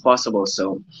cordial as possible.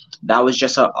 So that was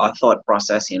just our thought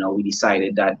process. We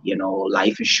decided that,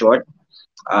 life is short.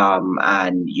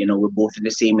 And we're both in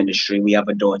the same industry. We have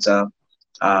a daughter.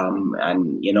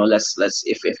 And let's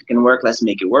if it can work, let's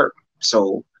make it work.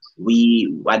 So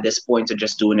we at this point are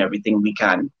just doing everything we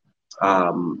can,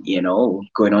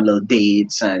 going on little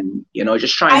dates and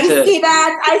just trying I to. see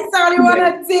that. I saw you on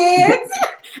a date.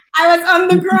 I was on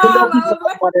the gram. I was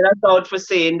like, Wanted us out for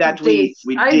saying that Dates.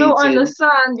 we I don't dated.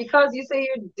 understand because you say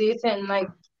you're dating, like,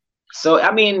 So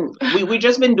I mean, we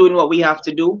just been doing what we have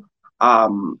to do.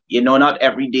 Not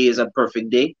every day is a perfect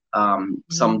day.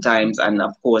 Sometimes, and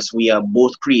of course, we are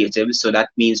both creative, so that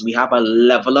means we have a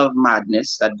level of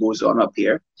madness that goes on up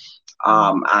here.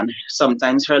 And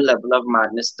sometimes her level of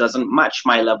madness doesn't match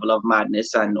my level of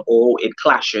madness, and it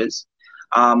clashes.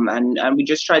 And we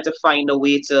just try to find a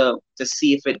way to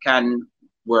see if it can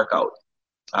work out.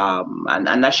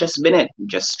 And that's just been it,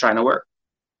 just trying to work.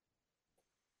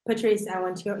 Patrice, I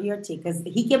want your take because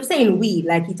he kept saying we,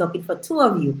 like he's talking for two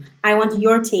of you. I want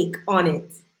your take on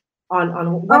it,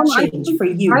 on what changed for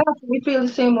you. I actually feel the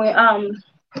same way.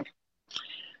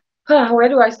 Where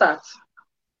do I start?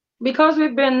 Because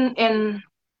we've been in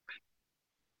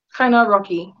kind of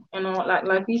rocky,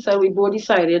 like we said, we both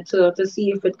decided to see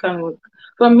if it can work.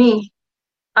 For me,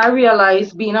 I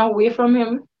realized being away from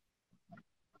him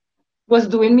was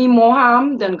doing me more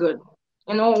harm than good.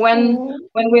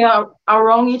 When we are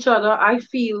around each other, I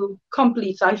feel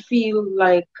complete. I feel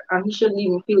like, and he shouldn't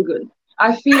even feel good.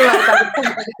 I feel like I could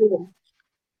come back to him.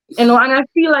 And I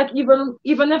feel like even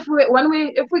if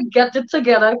we get it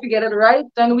together, if we get it right,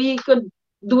 then we could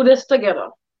do this together.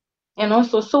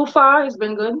 So far it's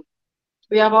been good.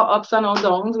 We have our ups and our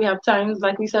downs. We have times,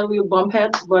 like we said, we bump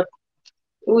heads, but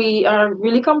we are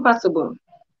really compatible.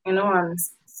 And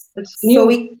it's So new.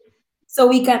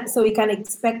 we can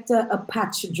expect a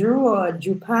Patch Drew or a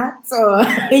Drew Pat or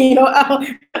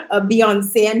a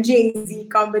Beyonce and Jay-Z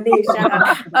combination.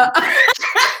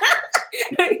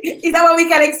 Is that what we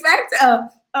can expect?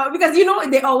 Because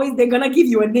they're gonna give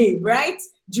you a name, right?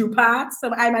 Drew Pat.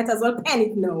 So I might as well pen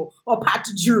it now or Pat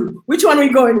Drew. Which one are we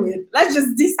going with? Let's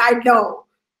just decide now.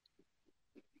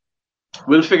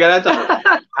 We'll figure that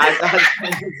out.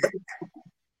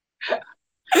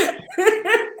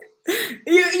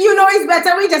 It's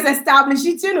better we just establish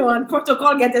it, and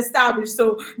protocol get established,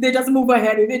 so they just move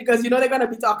ahead with it because they're gonna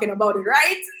be talking about it,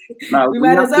 right? No, we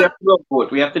have to do a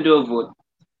vote. We have to do a vote.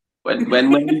 When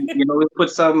we put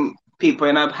some people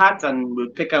in a hat and we'll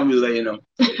pick and we'll let you know.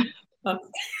 All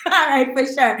right, for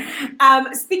sure.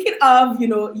 Speaking of,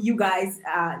 you guys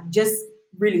just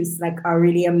released like a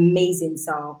really amazing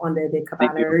song under the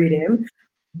Cabana Rhythm.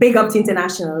 Big up to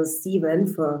International Steven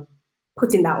for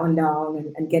putting that one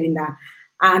down and getting that.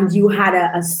 And you had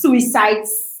a Suicide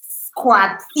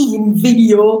Squad theme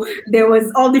video. There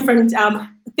was all different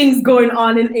things going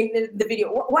on in the video.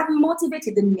 What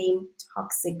motivated the name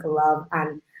Toxic Love,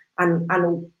 and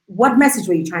what message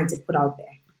were you trying to put out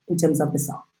there in terms of the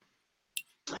song?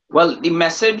 Well, the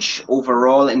message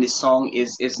overall in the song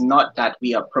is not that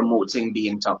we are promoting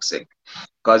being toxic,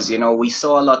 because we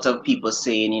saw a lot of people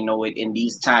saying in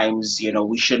these times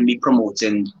we shouldn't be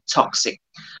promoting toxic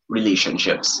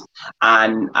relationships,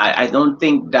 and I don't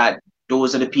think that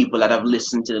those are the people that have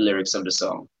listened to the lyrics of the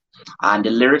song. And the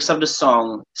lyrics of the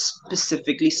song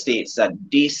specifically states that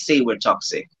they say we're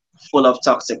toxic, full of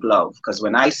toxic love. Because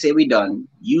when I say we done,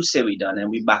 you say we done, and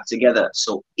we back together.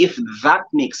 So if that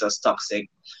makes us toxic,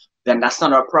 then that's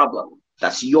not our problem.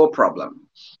 That's your problem.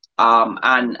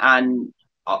 And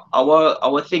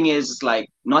our thing is, like,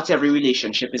 not every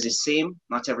relationship is the same.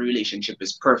 Not every relationship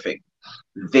is perfect.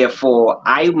 Therefore,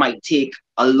 I might take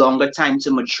a longer time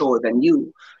to mature than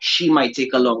you. She might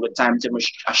take a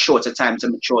shorter time to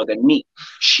mature than me.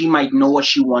 She might know what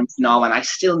she wants now, and I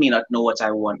still may not know what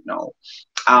I want now.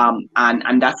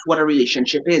 And that's what a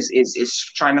relationship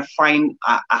is trying to find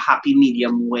a happy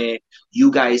medium where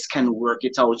you guys can work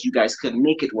it out, you guys can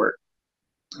make it work.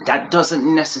 That doesn't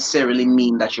necessarily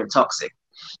mean that you're toxic.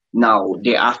 Now,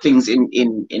 there are things in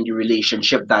the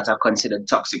relationship that are considered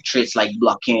toxic traits, like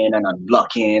blocking and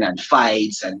unblocking and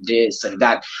fights and this and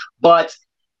that. But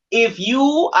if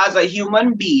you as a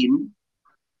human being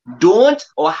don't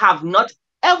or have not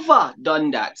ever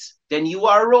done that, then you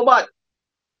are a robot.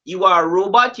 You are a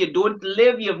robot, you don't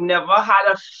live, you've never had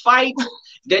a fight,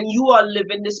 then you are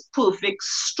living this perfect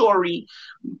story,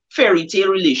 fairy tale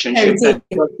relationship that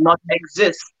does not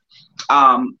exist.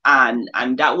 And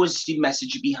that was the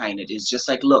message behind it. It's just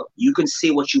like, look, you can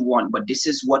say what you want, but this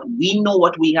is what we know,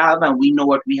 what we have, and we know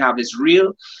what we have is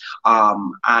real.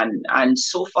 And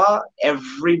so far,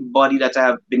 everybody that I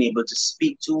have been able to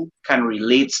speak to can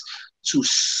relate to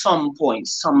some point,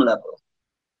 some level.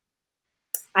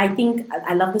 I think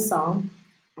I love the song.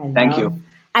 Thank you.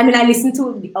 I mean, I listen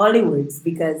to all the words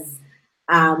because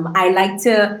I like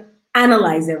to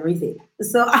analyze everything.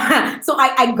 So, so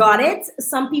I got it.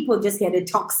 Some people just hear the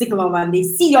toxic love and they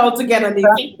see all together and they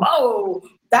think, oh,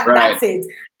 Right. that's it,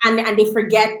 and they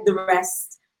forget the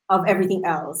rest of everything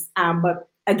else. But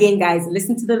again, guys,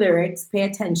 listen to the lyrics, pay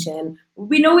attention.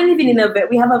 We know we're living in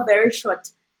we have a very short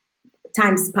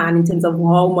time span in terms of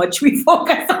how much we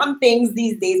focus on things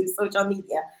these days with social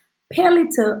media. Pay a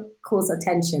little close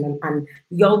attention, and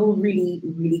y'all will really,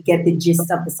 really get the gist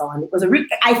of the song. It was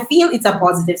I feel it's a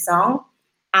positive song.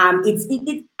 I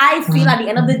feel at the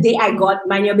end of the day, I got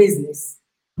mind your business,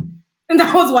 and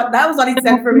that was what it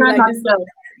said for me. Like this,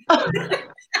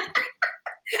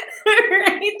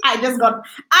 right?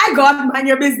 I got mind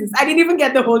your business. I didn't even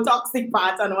get the whole toxic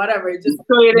part and whatever. It just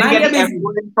So you didn't mind your get business.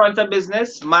 everyone in front of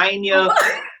business. Mind your.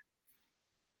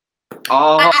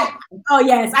 Oh. Oh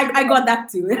yes, I got that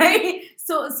too. Right?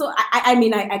 So I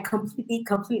mean I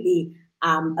completely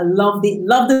I love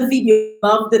the video,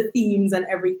 love the themes and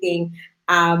everything.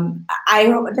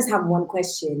 I just have one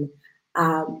question.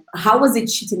 How was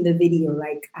it shooting the video?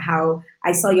 Like how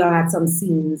I saw you had some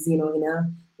scenes, in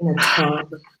a tub.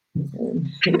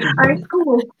 It's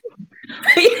cool.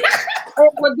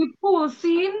 With the pool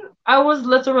scene, I was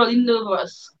literally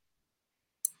nervous.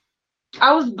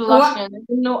 I was blushing. I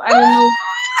didn't know. I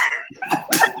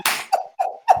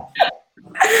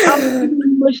was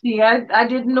being mushy. I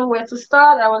didn't know where to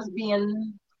start. I was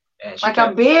being like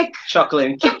a bake.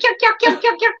 Chuckling.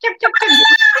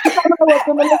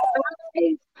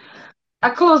 I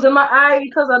closed my eye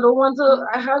because I don't want to.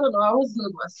 I don't know. I was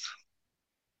nervous.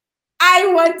 I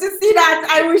want to see that.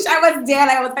 I wish I was there.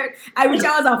 I wish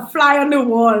I was a fly on the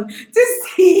wall to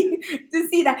see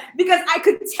that, because I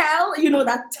could tell,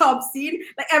 that top scene.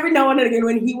 Like every now and again,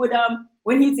 when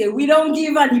he'd say, "We don't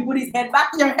give," and he put his head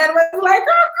back, your head was like,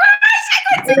 "Oh gosh,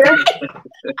 I could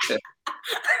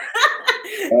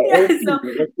see that."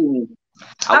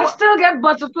 I still get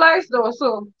butterflies though.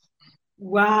 So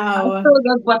wow, I still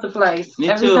get butterflies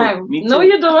every time. Me no, too.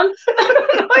 You don't.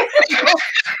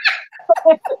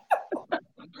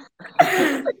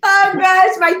 Oh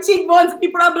gosh, my cheekbones,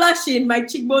 people are blushing. My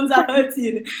cheekbones are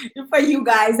hurting for you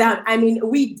guys. I mean,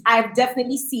 I've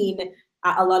definitely seen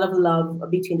a lot of love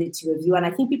between the two of you, and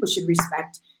I think people should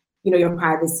respect, your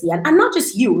privacy, and not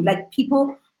just you, like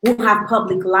people who have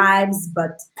public lives,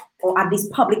 or at least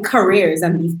public careers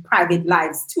and these private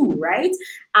lives too, right?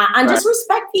 And just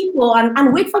respect people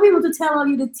and wait for people to tell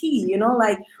you the tea,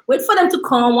 like wait for them to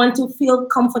come, want to feel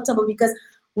comfortable, because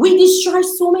we destroy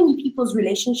so many people's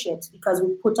relationships because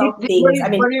we put out things. I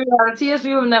mean, the reality is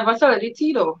we will never tell the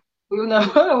tea though. We will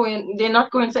never. They're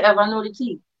not going to ever know the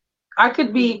tea. I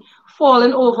could be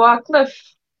falling over a cliff,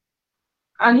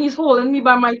 and he's holding me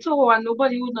by my toe, and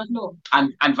nobody would not know.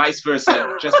 And vice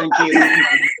versa, just in case.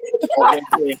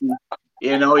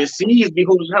 You see, he's being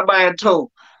holding her by a toe,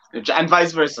 and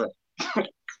vice versa.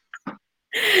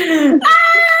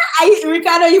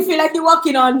 Ricardo, you feel like you're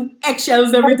walking on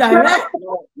eggshells every time, right?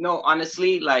 No,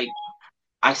 honestly, like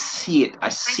I see it.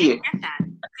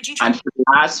 And for the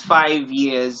last 5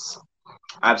 years,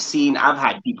 I've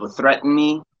had people threaten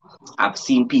me. I've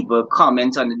seen people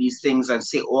comment on these things and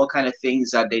say all kind of things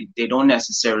that they don't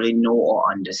necessarily know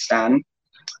or understand.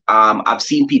 I've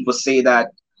seen people say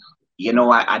that,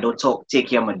 I don't take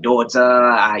care of my daughter.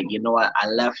 I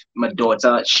left my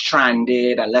daughter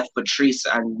stranded. I left Patrice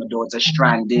and my daughter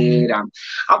stranded.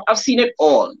 I've seen it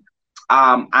all.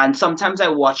 And sometimes I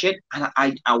watch it and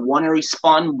I want to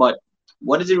respond, but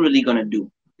what is it really going to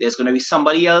do? There's going to be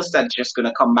somebody else that's just going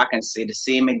to come back and say the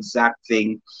same exact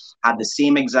thing, have the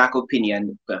same exact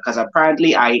opinion, because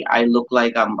apparently I look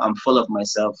like I'm full of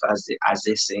myself, as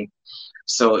they say.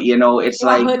 So, it's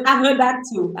like... I've heard that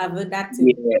too.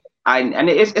 Yeah. And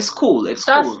it's cool. That's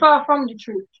far from the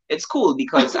truth. It's cool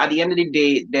because at the end of the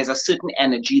day, there's a certain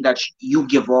energy that you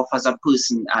give off as a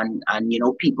person, and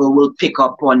people will pick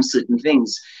up on certain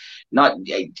things.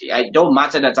 I don't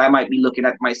matter that I might be looking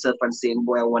at myself and saying,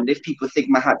 boy, I wonder if people think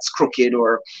my hat's crooked,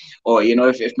 or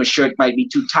if my shirt might be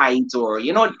too tight, or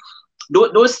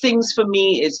those things for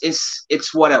me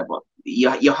it's whatever.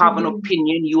 You have an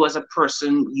opinion. You as a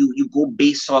person, you go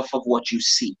based off of what you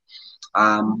see.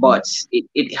 But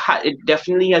it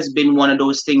definitely has been one of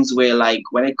those things where, like,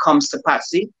 when it comes to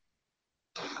Patsy,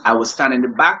 I will stand in the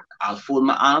back, I'll fold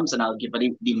my arms, and I'll give her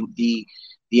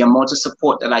the amount of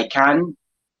support that I can,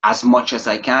 as much as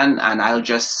I can, and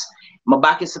my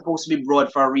back is supposed to be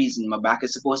broad for a reason. My back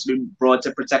is supposed to be broad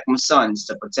to protect my sons,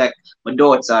 to protect my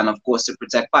daughter, and of course to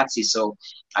protect Patsy. So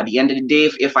at the end of the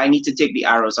day, if I need to take the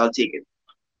arrows, I'll take it.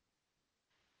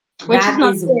 which is That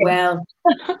not is fair. well.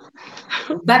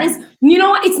 That is, you know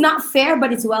what? It's not fair,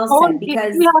 but it's well Oh, said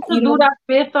because he has to you do know. that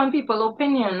based on people's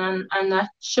opinion, and that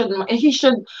shouldn't. He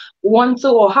should want to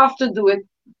or have to do it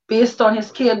based on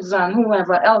his kids and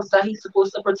whoever else that he's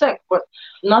supposed to protect, but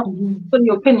not Mhm. for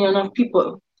the opinion of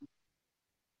people.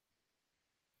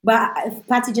 But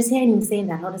Patty, just hearing him saying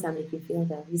that, how does that make you feel?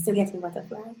 Though you still getting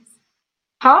butterflies.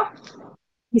 Huh?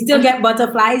 You still get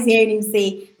butterflies hearing him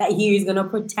say that he is gonna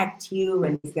protect you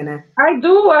and he's gonna. I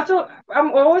do.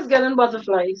 I'm always getting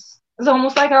butterflies. It's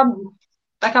almost like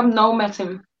I've now met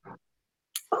him.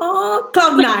 Oh,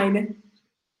 cloud nine.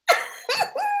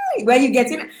 Where you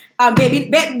getting?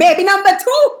 Baby number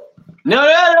two. No,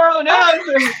 no,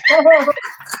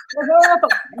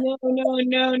 no,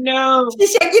 no. No.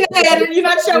 She's shaking her head. You're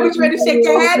not sure which way to shake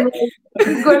your head.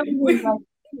 He's going to be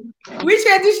like, Which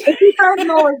way to if he can't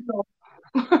know it, though.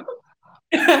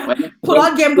 pull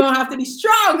out game gonna have to be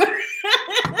strong.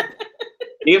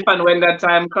 If and when that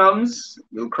time comes,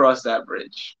 you'll cross that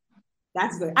bridge.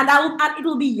 That's good, and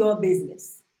it'll be your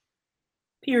business.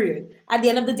 Period. At the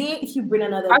end of the day, if you bring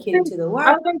another I kid think into the I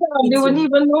world, think they it's wouldn't you.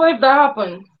 even know if that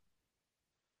happened.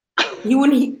 You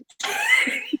wouldn't.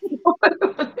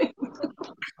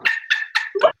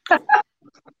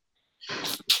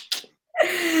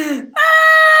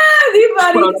 The Put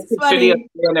funny, on a it's picture the other funny. day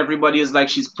and everybody is like,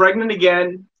 she's pregnant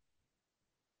again.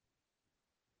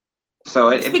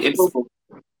 So Speaking, it will.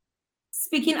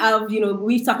 speaking of,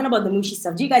 we're talking about the mushy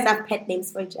stuff. Do you guys have pet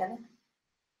names for each other?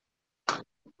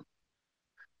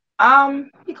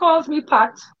 He calls me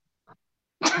Pat.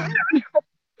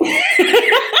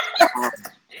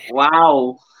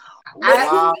 Wow.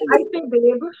 Wow. I say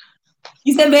babe.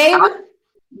 You say babe?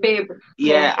 Babe.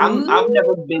 Yeah, I've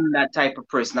never Ooh. been that type of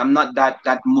person. I'm not that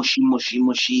mushy,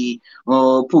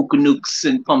 pukunooks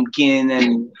and pumpkin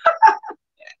and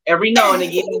every now and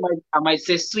again I might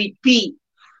say sweet pea,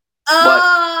 but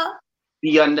Uh,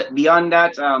 beyond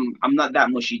that, I'm not that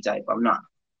mushy type. I'm not.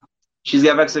 She's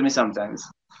get vexed with me sometimes.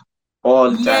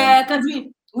 All the time. yeah, because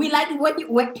we like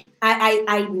what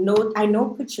I know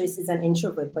Patrice is an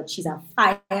introvert, but she's a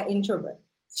fire introvert.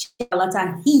 She has a lot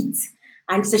of heat,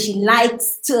 and so she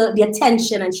likes the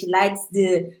attention and she likes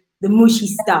the mushy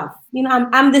stuff.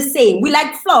 I'm the same. We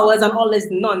like flowers and all this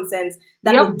nonsense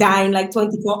that Yep. will die in like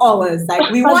 24 hours. Like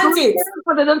we I want don't it. care.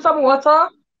 Put it in some water. And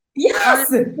Yes.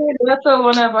 water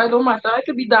whenever. I don't matter. I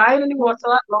could be dying in the water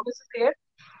as long as it's there.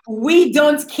 We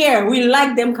don't care. We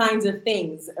like them kinds of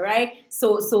things, right?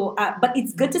 But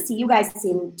it's good to see you guys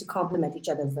seem to complement each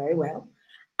other very well.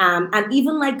 And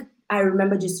even like I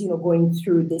remember just going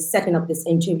through this, setting up this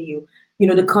interview,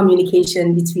 the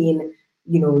communication between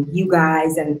you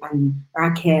guys and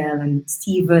Raquel and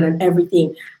Steven and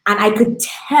everything, and I could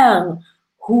tell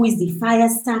who is the fire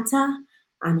starter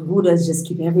and who does just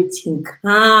keep everything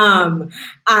calm.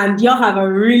 And y'all have a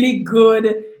really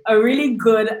good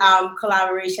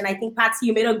collaboration. I think Patsy,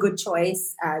 you made a good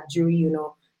choice. Drew,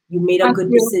 you made a Thank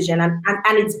good you. decision, and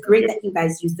it's great that you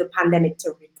guys use the pandemic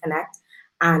to reconnect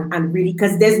and really,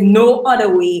 because there's no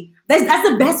other way. That's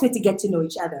the best way to get to know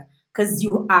each other, because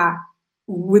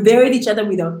we're there with each other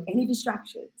without any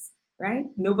distractions, right?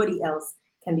 Nobody else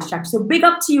can distract. So big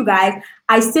up to you guys.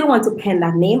 I still want to pen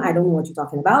that name. I don't know what you're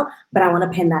talking about, but I want to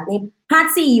pen that name.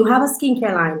 Patsy, you have a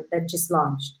skincare line that just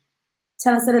launched.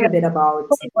 Tell us a little bit about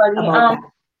Everybody. that.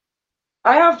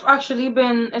 I have actually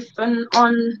it's been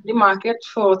on the market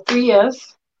for 3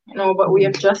 years, but we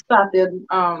have just started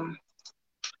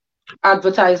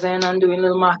advertising and doing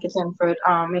little marketing for it.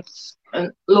 It's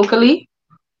locally,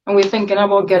 and we're thinking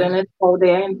about Okay. getting it out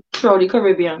there throughout the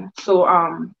Caribbean. So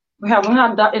we haven't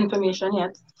had that information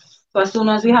yet. So as soon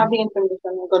as we have the information,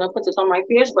 we're gonna put it on my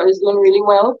page. But it's doing really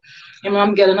well, and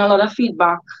I'm getting a lot of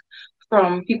feedback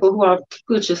from people who have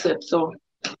purchased it. So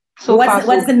far,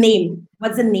 What's the name?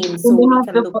 What's the name so we we have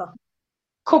can the look up?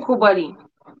 Cocoa Buddy.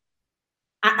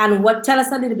 And tell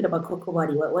us a little bit about Cocoa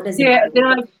Body. What does it Yeah,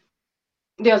 have?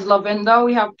 there's lavender.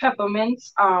 We have peppermint,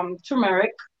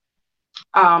 turmeric,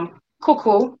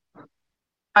 cocoa,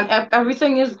 and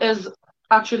everything is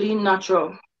actually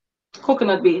natural,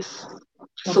 coconut base.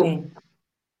 So Okay.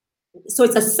 So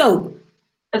it's a soap.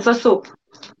 it's a soap.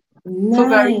 So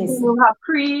very Nice. soon you'll have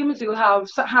creams, you'll have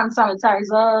hand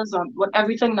sanitizers, and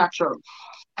everything natural.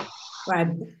 Right.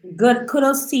 Good.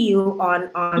 Kudos to you on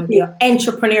Okay. your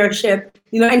entrepreneurship,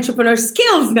 entrepreneur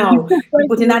skills now. You're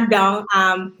putting that down.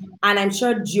 And I'm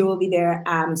sure Joe will be there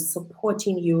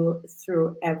supporting you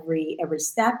through every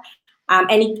step.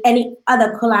 Any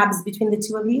other collabs between the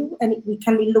two of you? And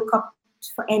can we look up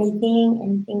for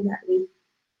anything that we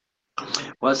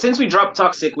Well, since we dropped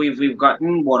Toxic, we've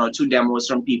gotten one or two demos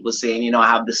from people saying, I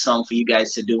have this song for you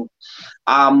guys to do.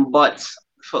 But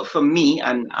for me,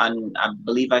 and I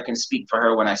believe I can speak for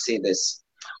her when I say this.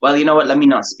 Well, you know what? Let me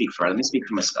not speak for her. Let me speak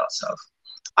for myself.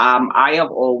 I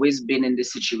have always been in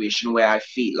this situation where I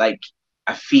feel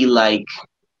like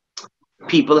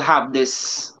people have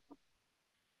this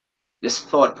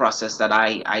thought process that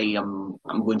I'm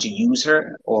going to use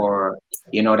her, or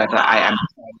that I am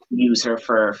trying to use her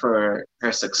for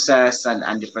her success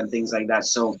and different things like that.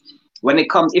 So when it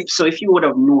comes, if you would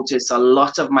have noticed, a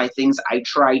lot of my things I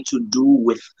try to do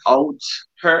without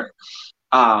her.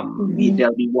 Mhm.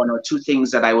 There'll be one or two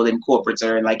things that I will incorporate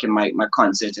her in, like in my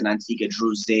concert in Antigua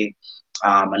Drew's Day,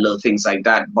 and little things like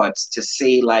that. But to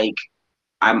say like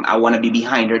I want to be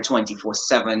behind her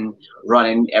 24/7,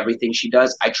 running everything she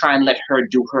does. I try and let her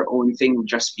do her own thing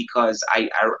just because I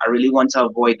really want to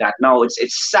avoid that. Now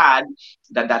it's sad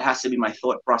that has to be my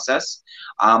thought process,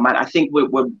 and I think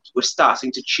we're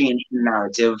starting to change the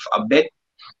narrative a bit.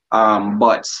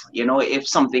 But if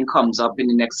something comes up in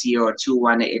the next year or two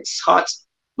and it's hot,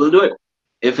 we'll do it.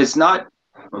 If it's not,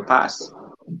 we'll pass.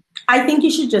 I think you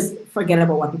should just forget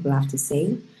about what people have to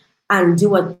say and do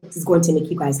what is going to make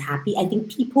you guys happy. I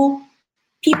think people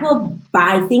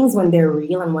buy things when they're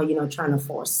real and when you're not trying to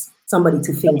force somebody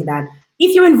to think that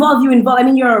if you involve, you involve. I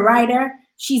mean, you're a writer,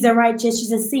 she's a writer,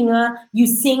 she's a singer, you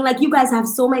sing. Like, you guys have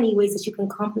so many ways that you can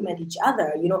complement each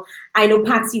other. I know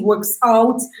Patsy works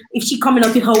out. If she coming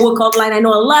up with her workout line, I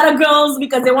know a lot of girls,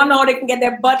 because they want to know how they can get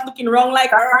their butt looking wrong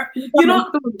like her.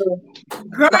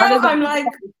 Girl, That is I'm like,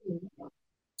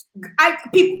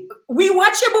 we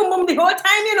watch your boom boom the whole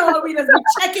time, we just be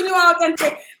checking you out and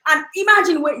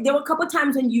imagine there were a couple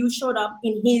times when you showed up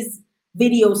in his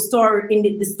video story, in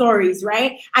the stories,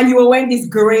 right? And you were wearing this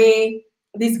gray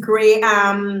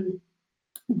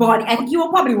body. I think you were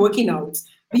probably working out,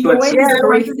 but you were wearing this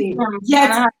gray thing.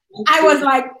 Yet I was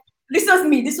like, this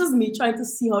was me trying to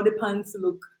see how the pants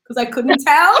look, because I couldn't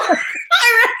tell.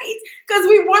 Right? Because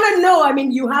we want to know. I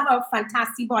mean, you have a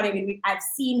fantastic body. I mean, I've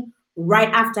seen right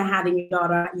after having your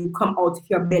daughter, you come out with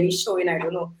your belly showing. I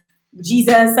don't know,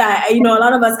 Jesus. A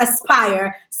lot of us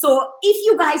aspire. So if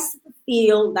you guys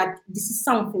feel that this is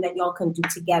something that y'all can do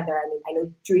together, I mean, I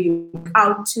know Drew, you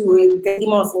out to get the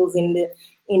muscles in the.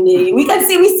 We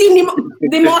see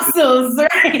the muscles,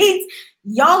 right?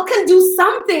 Y'all can do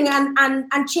something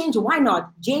and change. Why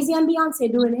not? Jay-Z and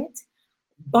Beyonce doing it.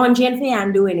 Bungie and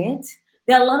Faye doing it.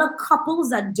 There are a lot of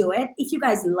couples that do it. If you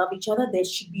guys love each other, there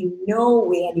should be no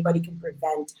way anybody can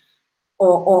prevent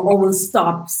or will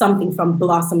stop something from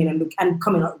blossoming and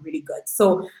coming out really good.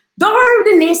 So don't worry with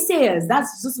the naysayers.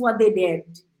 That's just what they did.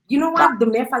 You know what? The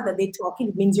mere fact that they're talking,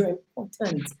 it means you're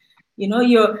important.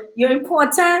 You're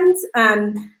important.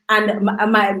 And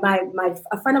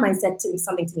a friend of mine said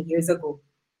something to me years ago,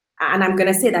 and I'm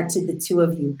gonna say that to the two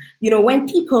of you. When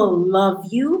people love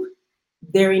you,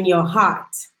 they're in your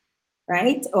heart,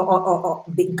 right? Or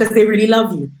because they really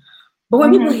love you. But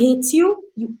when people hate you,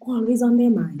 you're always on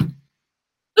their mind.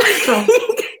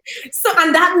 So,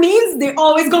 and that means they're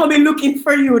always gonna be looking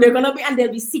for you.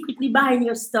 They'll be secretly buying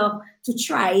your stuff to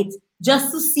try it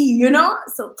just to see,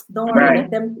 So don't worry,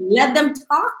 let them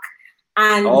talk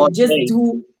and just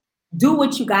do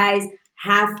what you guys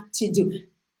have to do.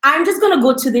 I'm just gonna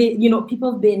go to the,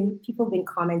 people have been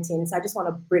commenting, so I just want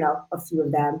to bring out a few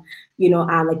of them.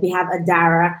 Like we have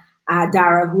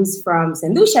Dara, who's from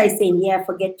St. Lucia, is saying, yeah,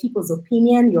 forget people's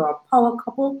opinion. You're a power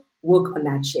couple. Work on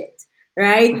that shit.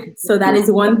 Right? So that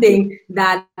is one thing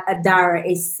that Dara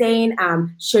is saying.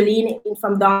 Charlene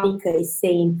from Dominica is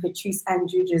saying, Patrice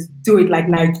Andrew, just do it like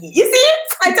Nike. You see?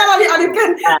 I tell all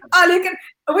you can.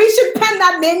 We should pen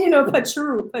that name,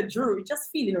 Padru. Just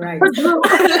feeling right.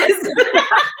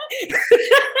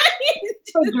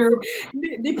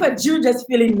 The Padru just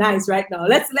feeling nice right now.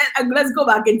 Let's go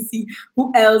back and see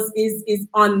who else is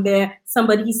on there.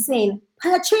 Somebody's saying,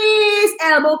 Patrice,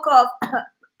 elbow cuff.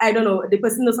 I don't know. The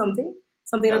person knows something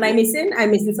that I'm missing.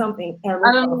 I'm missing something.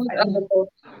 Elbow cuff.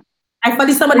 I thought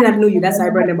it's somebody that knew you. That's why I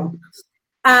brought them up.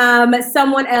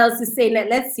 Someone else is saying that.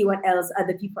 Let's see what else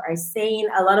other people are saying.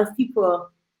 A lot of people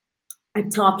are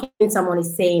talking. Someone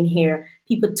is saying here,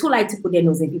 people too like to put their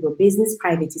nose in people's business.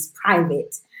 Private is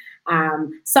private.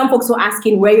 Some folks were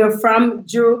asking where you're from,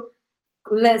 Drew.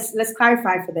 Let's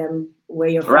clarify for them where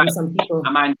you're from. Some people.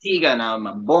 I'm Antiguan.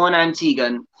 I'm born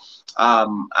Antiguan.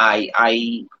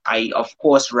 I of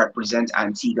course represent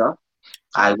Antigua.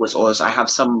 I have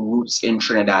some roots in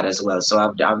Trinidad as well, so I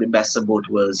have the best of both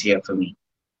worlds here for me.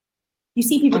 You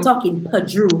see people talking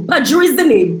Padru. Padru is the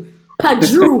name.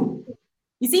 Padru.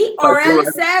 You see, Aurel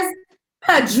says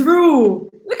Padru.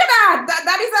 Look at that?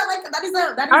 That is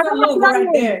I a don't know logo that right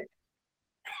name. there.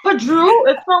 But Drew,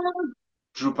 it's from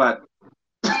Drew Pat.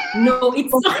 No, it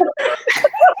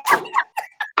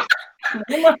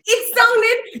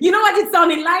sounded, you know what it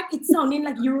sounded like? It sounded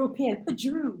like European. The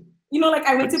Drew. You know, like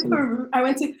I went to Peru, I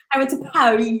went to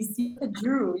Paris, the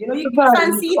Drew. You know, you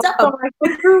fancy it up.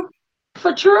 for Drew.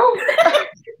 For Drew.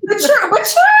 But true,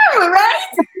 right?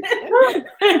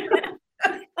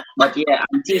 But yeah,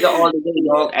 Antigua all the way,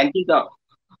 dog. Antigua.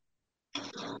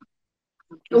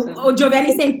 Oh,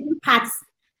 Giovanni saying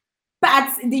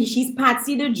she's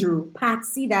Patsy the Drew.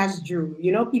 Patsy dash Drew.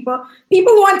 You know, people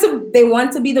want to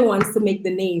be the ones to make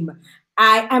the name.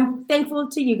 I am thankful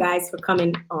to you guys for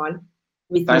coming on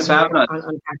with Thanks me for here having us.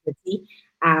 on Faculty.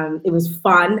 It was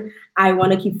fun. I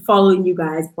want to keep following you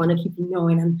guys. Want to keep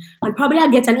knowing, and probably I'll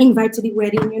get an invite to the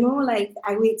wedding. You know, like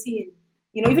I wait till, you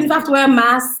know, even if I have to wear a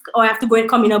mask or I have to go and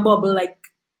come in a bubble, like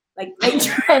Or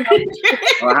hazmat.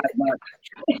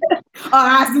 or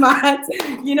asthma.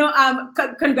 You know,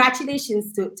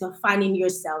 congratulations to finding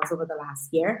yourselves over the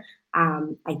last year.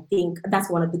 I think that's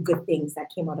one of the good things that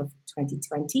came out of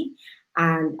 2020.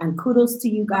 And kudos to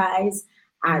you guys.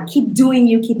 Keep doing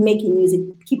you, keep making music,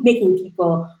 keep making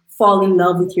people fall in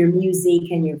love with your music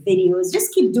and your videos.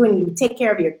 Just keep doing you. Take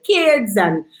care of your kids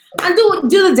and do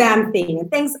the damn thing.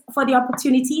 And thanks for the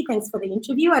opportunity. Thanks for the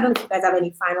interview. I don't know if you guys have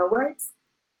any final words.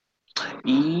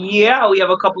 Yeah, we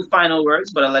have a couple final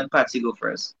words, but I'll let Patsy go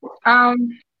first.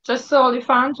 Just to all the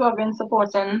fans who have been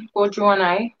supporting both Drew and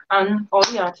I and all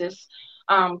the artists,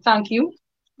 thank you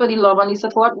for the love and the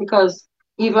support, because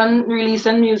even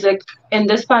releasing music in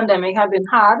this pandemic have been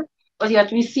hard, but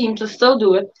yet we seem to still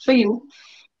do it for you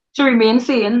to remain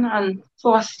sane and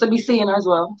for us to be sane as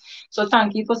well. So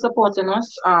thank you for supporting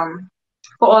us.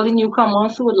 For all the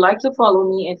newcomers who would like to follow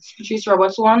me, it's Patrice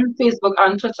Roberts on Facebook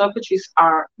and Twitter, Patrice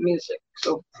R Music.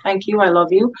 So thank you, I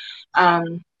love you.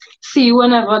 See you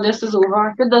whenever this is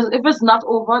over. If it's not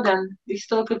over, then we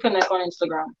still could connect on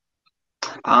Instagram.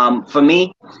 For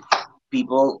me,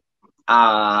 people,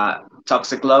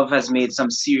 Toxic Love has made some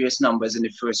serious numbers in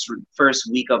the first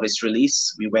week of its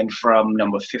release. We went from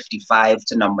number 55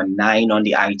 to number 9 on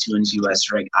the iTunes US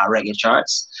reggae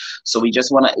charts. So we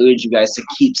just want to urge you guys to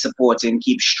keep supporting,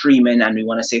 keep streaming, and we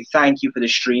want to say thank you for the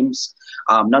streams.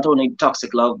 Not only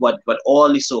Toxic Love, but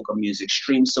all the soca music.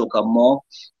 Stream soca more.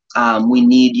 We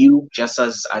need you just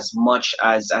as much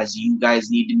as you guys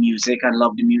need the music and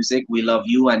love the music. We love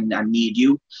you and need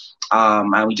you.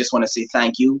 And we just want to say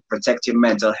thank you. Protect your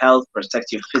mental health,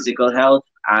 protect your physical health.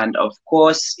 And of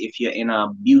course, if you're in an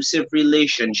abusive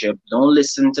relationship, don't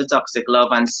listen to Toxic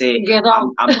Love and say, Get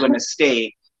out. I'm going to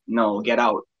stay. No, get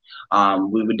out.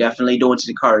 We would definitely don't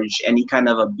encourage any kind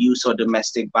of abuse or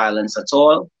domestic violence at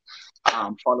all.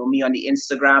 Follow me on the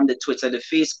Instagram, the Twitter, the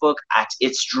Facebook at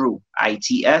It's Drew,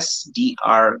 ITSDRUE.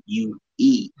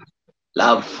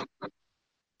 Love.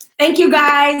 Thank you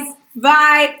guys.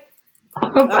 Bye.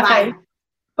 Bye.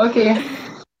 Okay.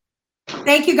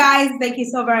 Thank you guys. Thank you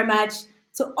so very much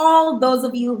to all those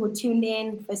of you who tuned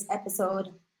in for this episode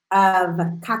of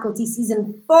Faculty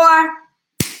Season 4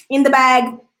 in the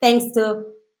bag. Thanks to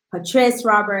Patrice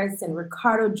Roberts and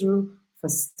Ricardo Drew for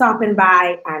stopping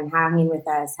by and hanging with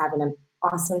us, having an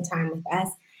awesome time with us.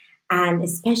 And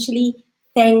especially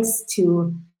thanks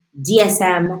to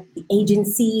DSM, the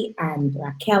agency, and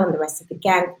Raquel and the rest of the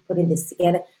gang for putting this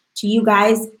together. To you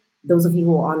guys, those of you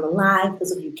who are on the live,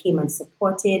 those of you who came and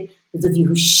supported, those of you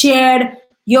who shared.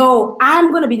 Yo,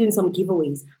 I'm going to be doing some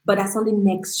giveaways, but that's on the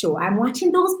next show. I'm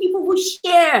watching those people who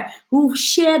share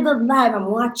the live.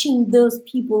 I'm watching those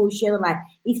people who share the live.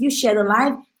 If you share the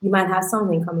live, you might have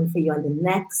something coming for you on the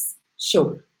next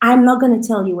show. I'm not going to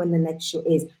tell you when the next show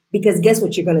is, because guess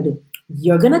what you're going to do?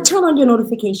 You're going to turn on your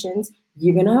notifications.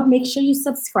 You're going to make sure you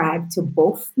subscribe to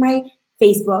both my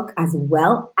Facebook as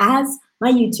well as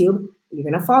my YouTube. You're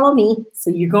going to follow me, so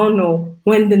you're going to know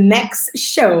when the next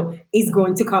show is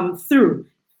going to come through.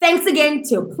 Thanks again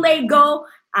to PlayGo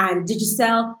and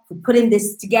Digicel for putting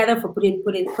this together, for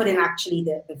putting actually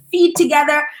the feed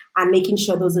together and making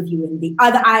sure those of you in the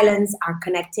other islands are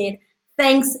connected.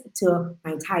 Thanks to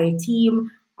my entire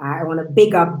team. I want to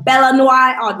big up Bella Noir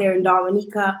out there in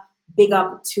Dominica. Big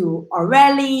up to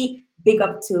Aurelie. Big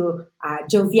up to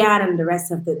Jovian and the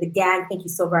rest of the gang. Thank you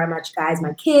so very much, guys.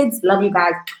 My kids, love you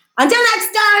guys. Until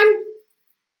next time.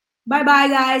 Bye-bye,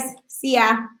 guys. See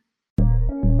ya.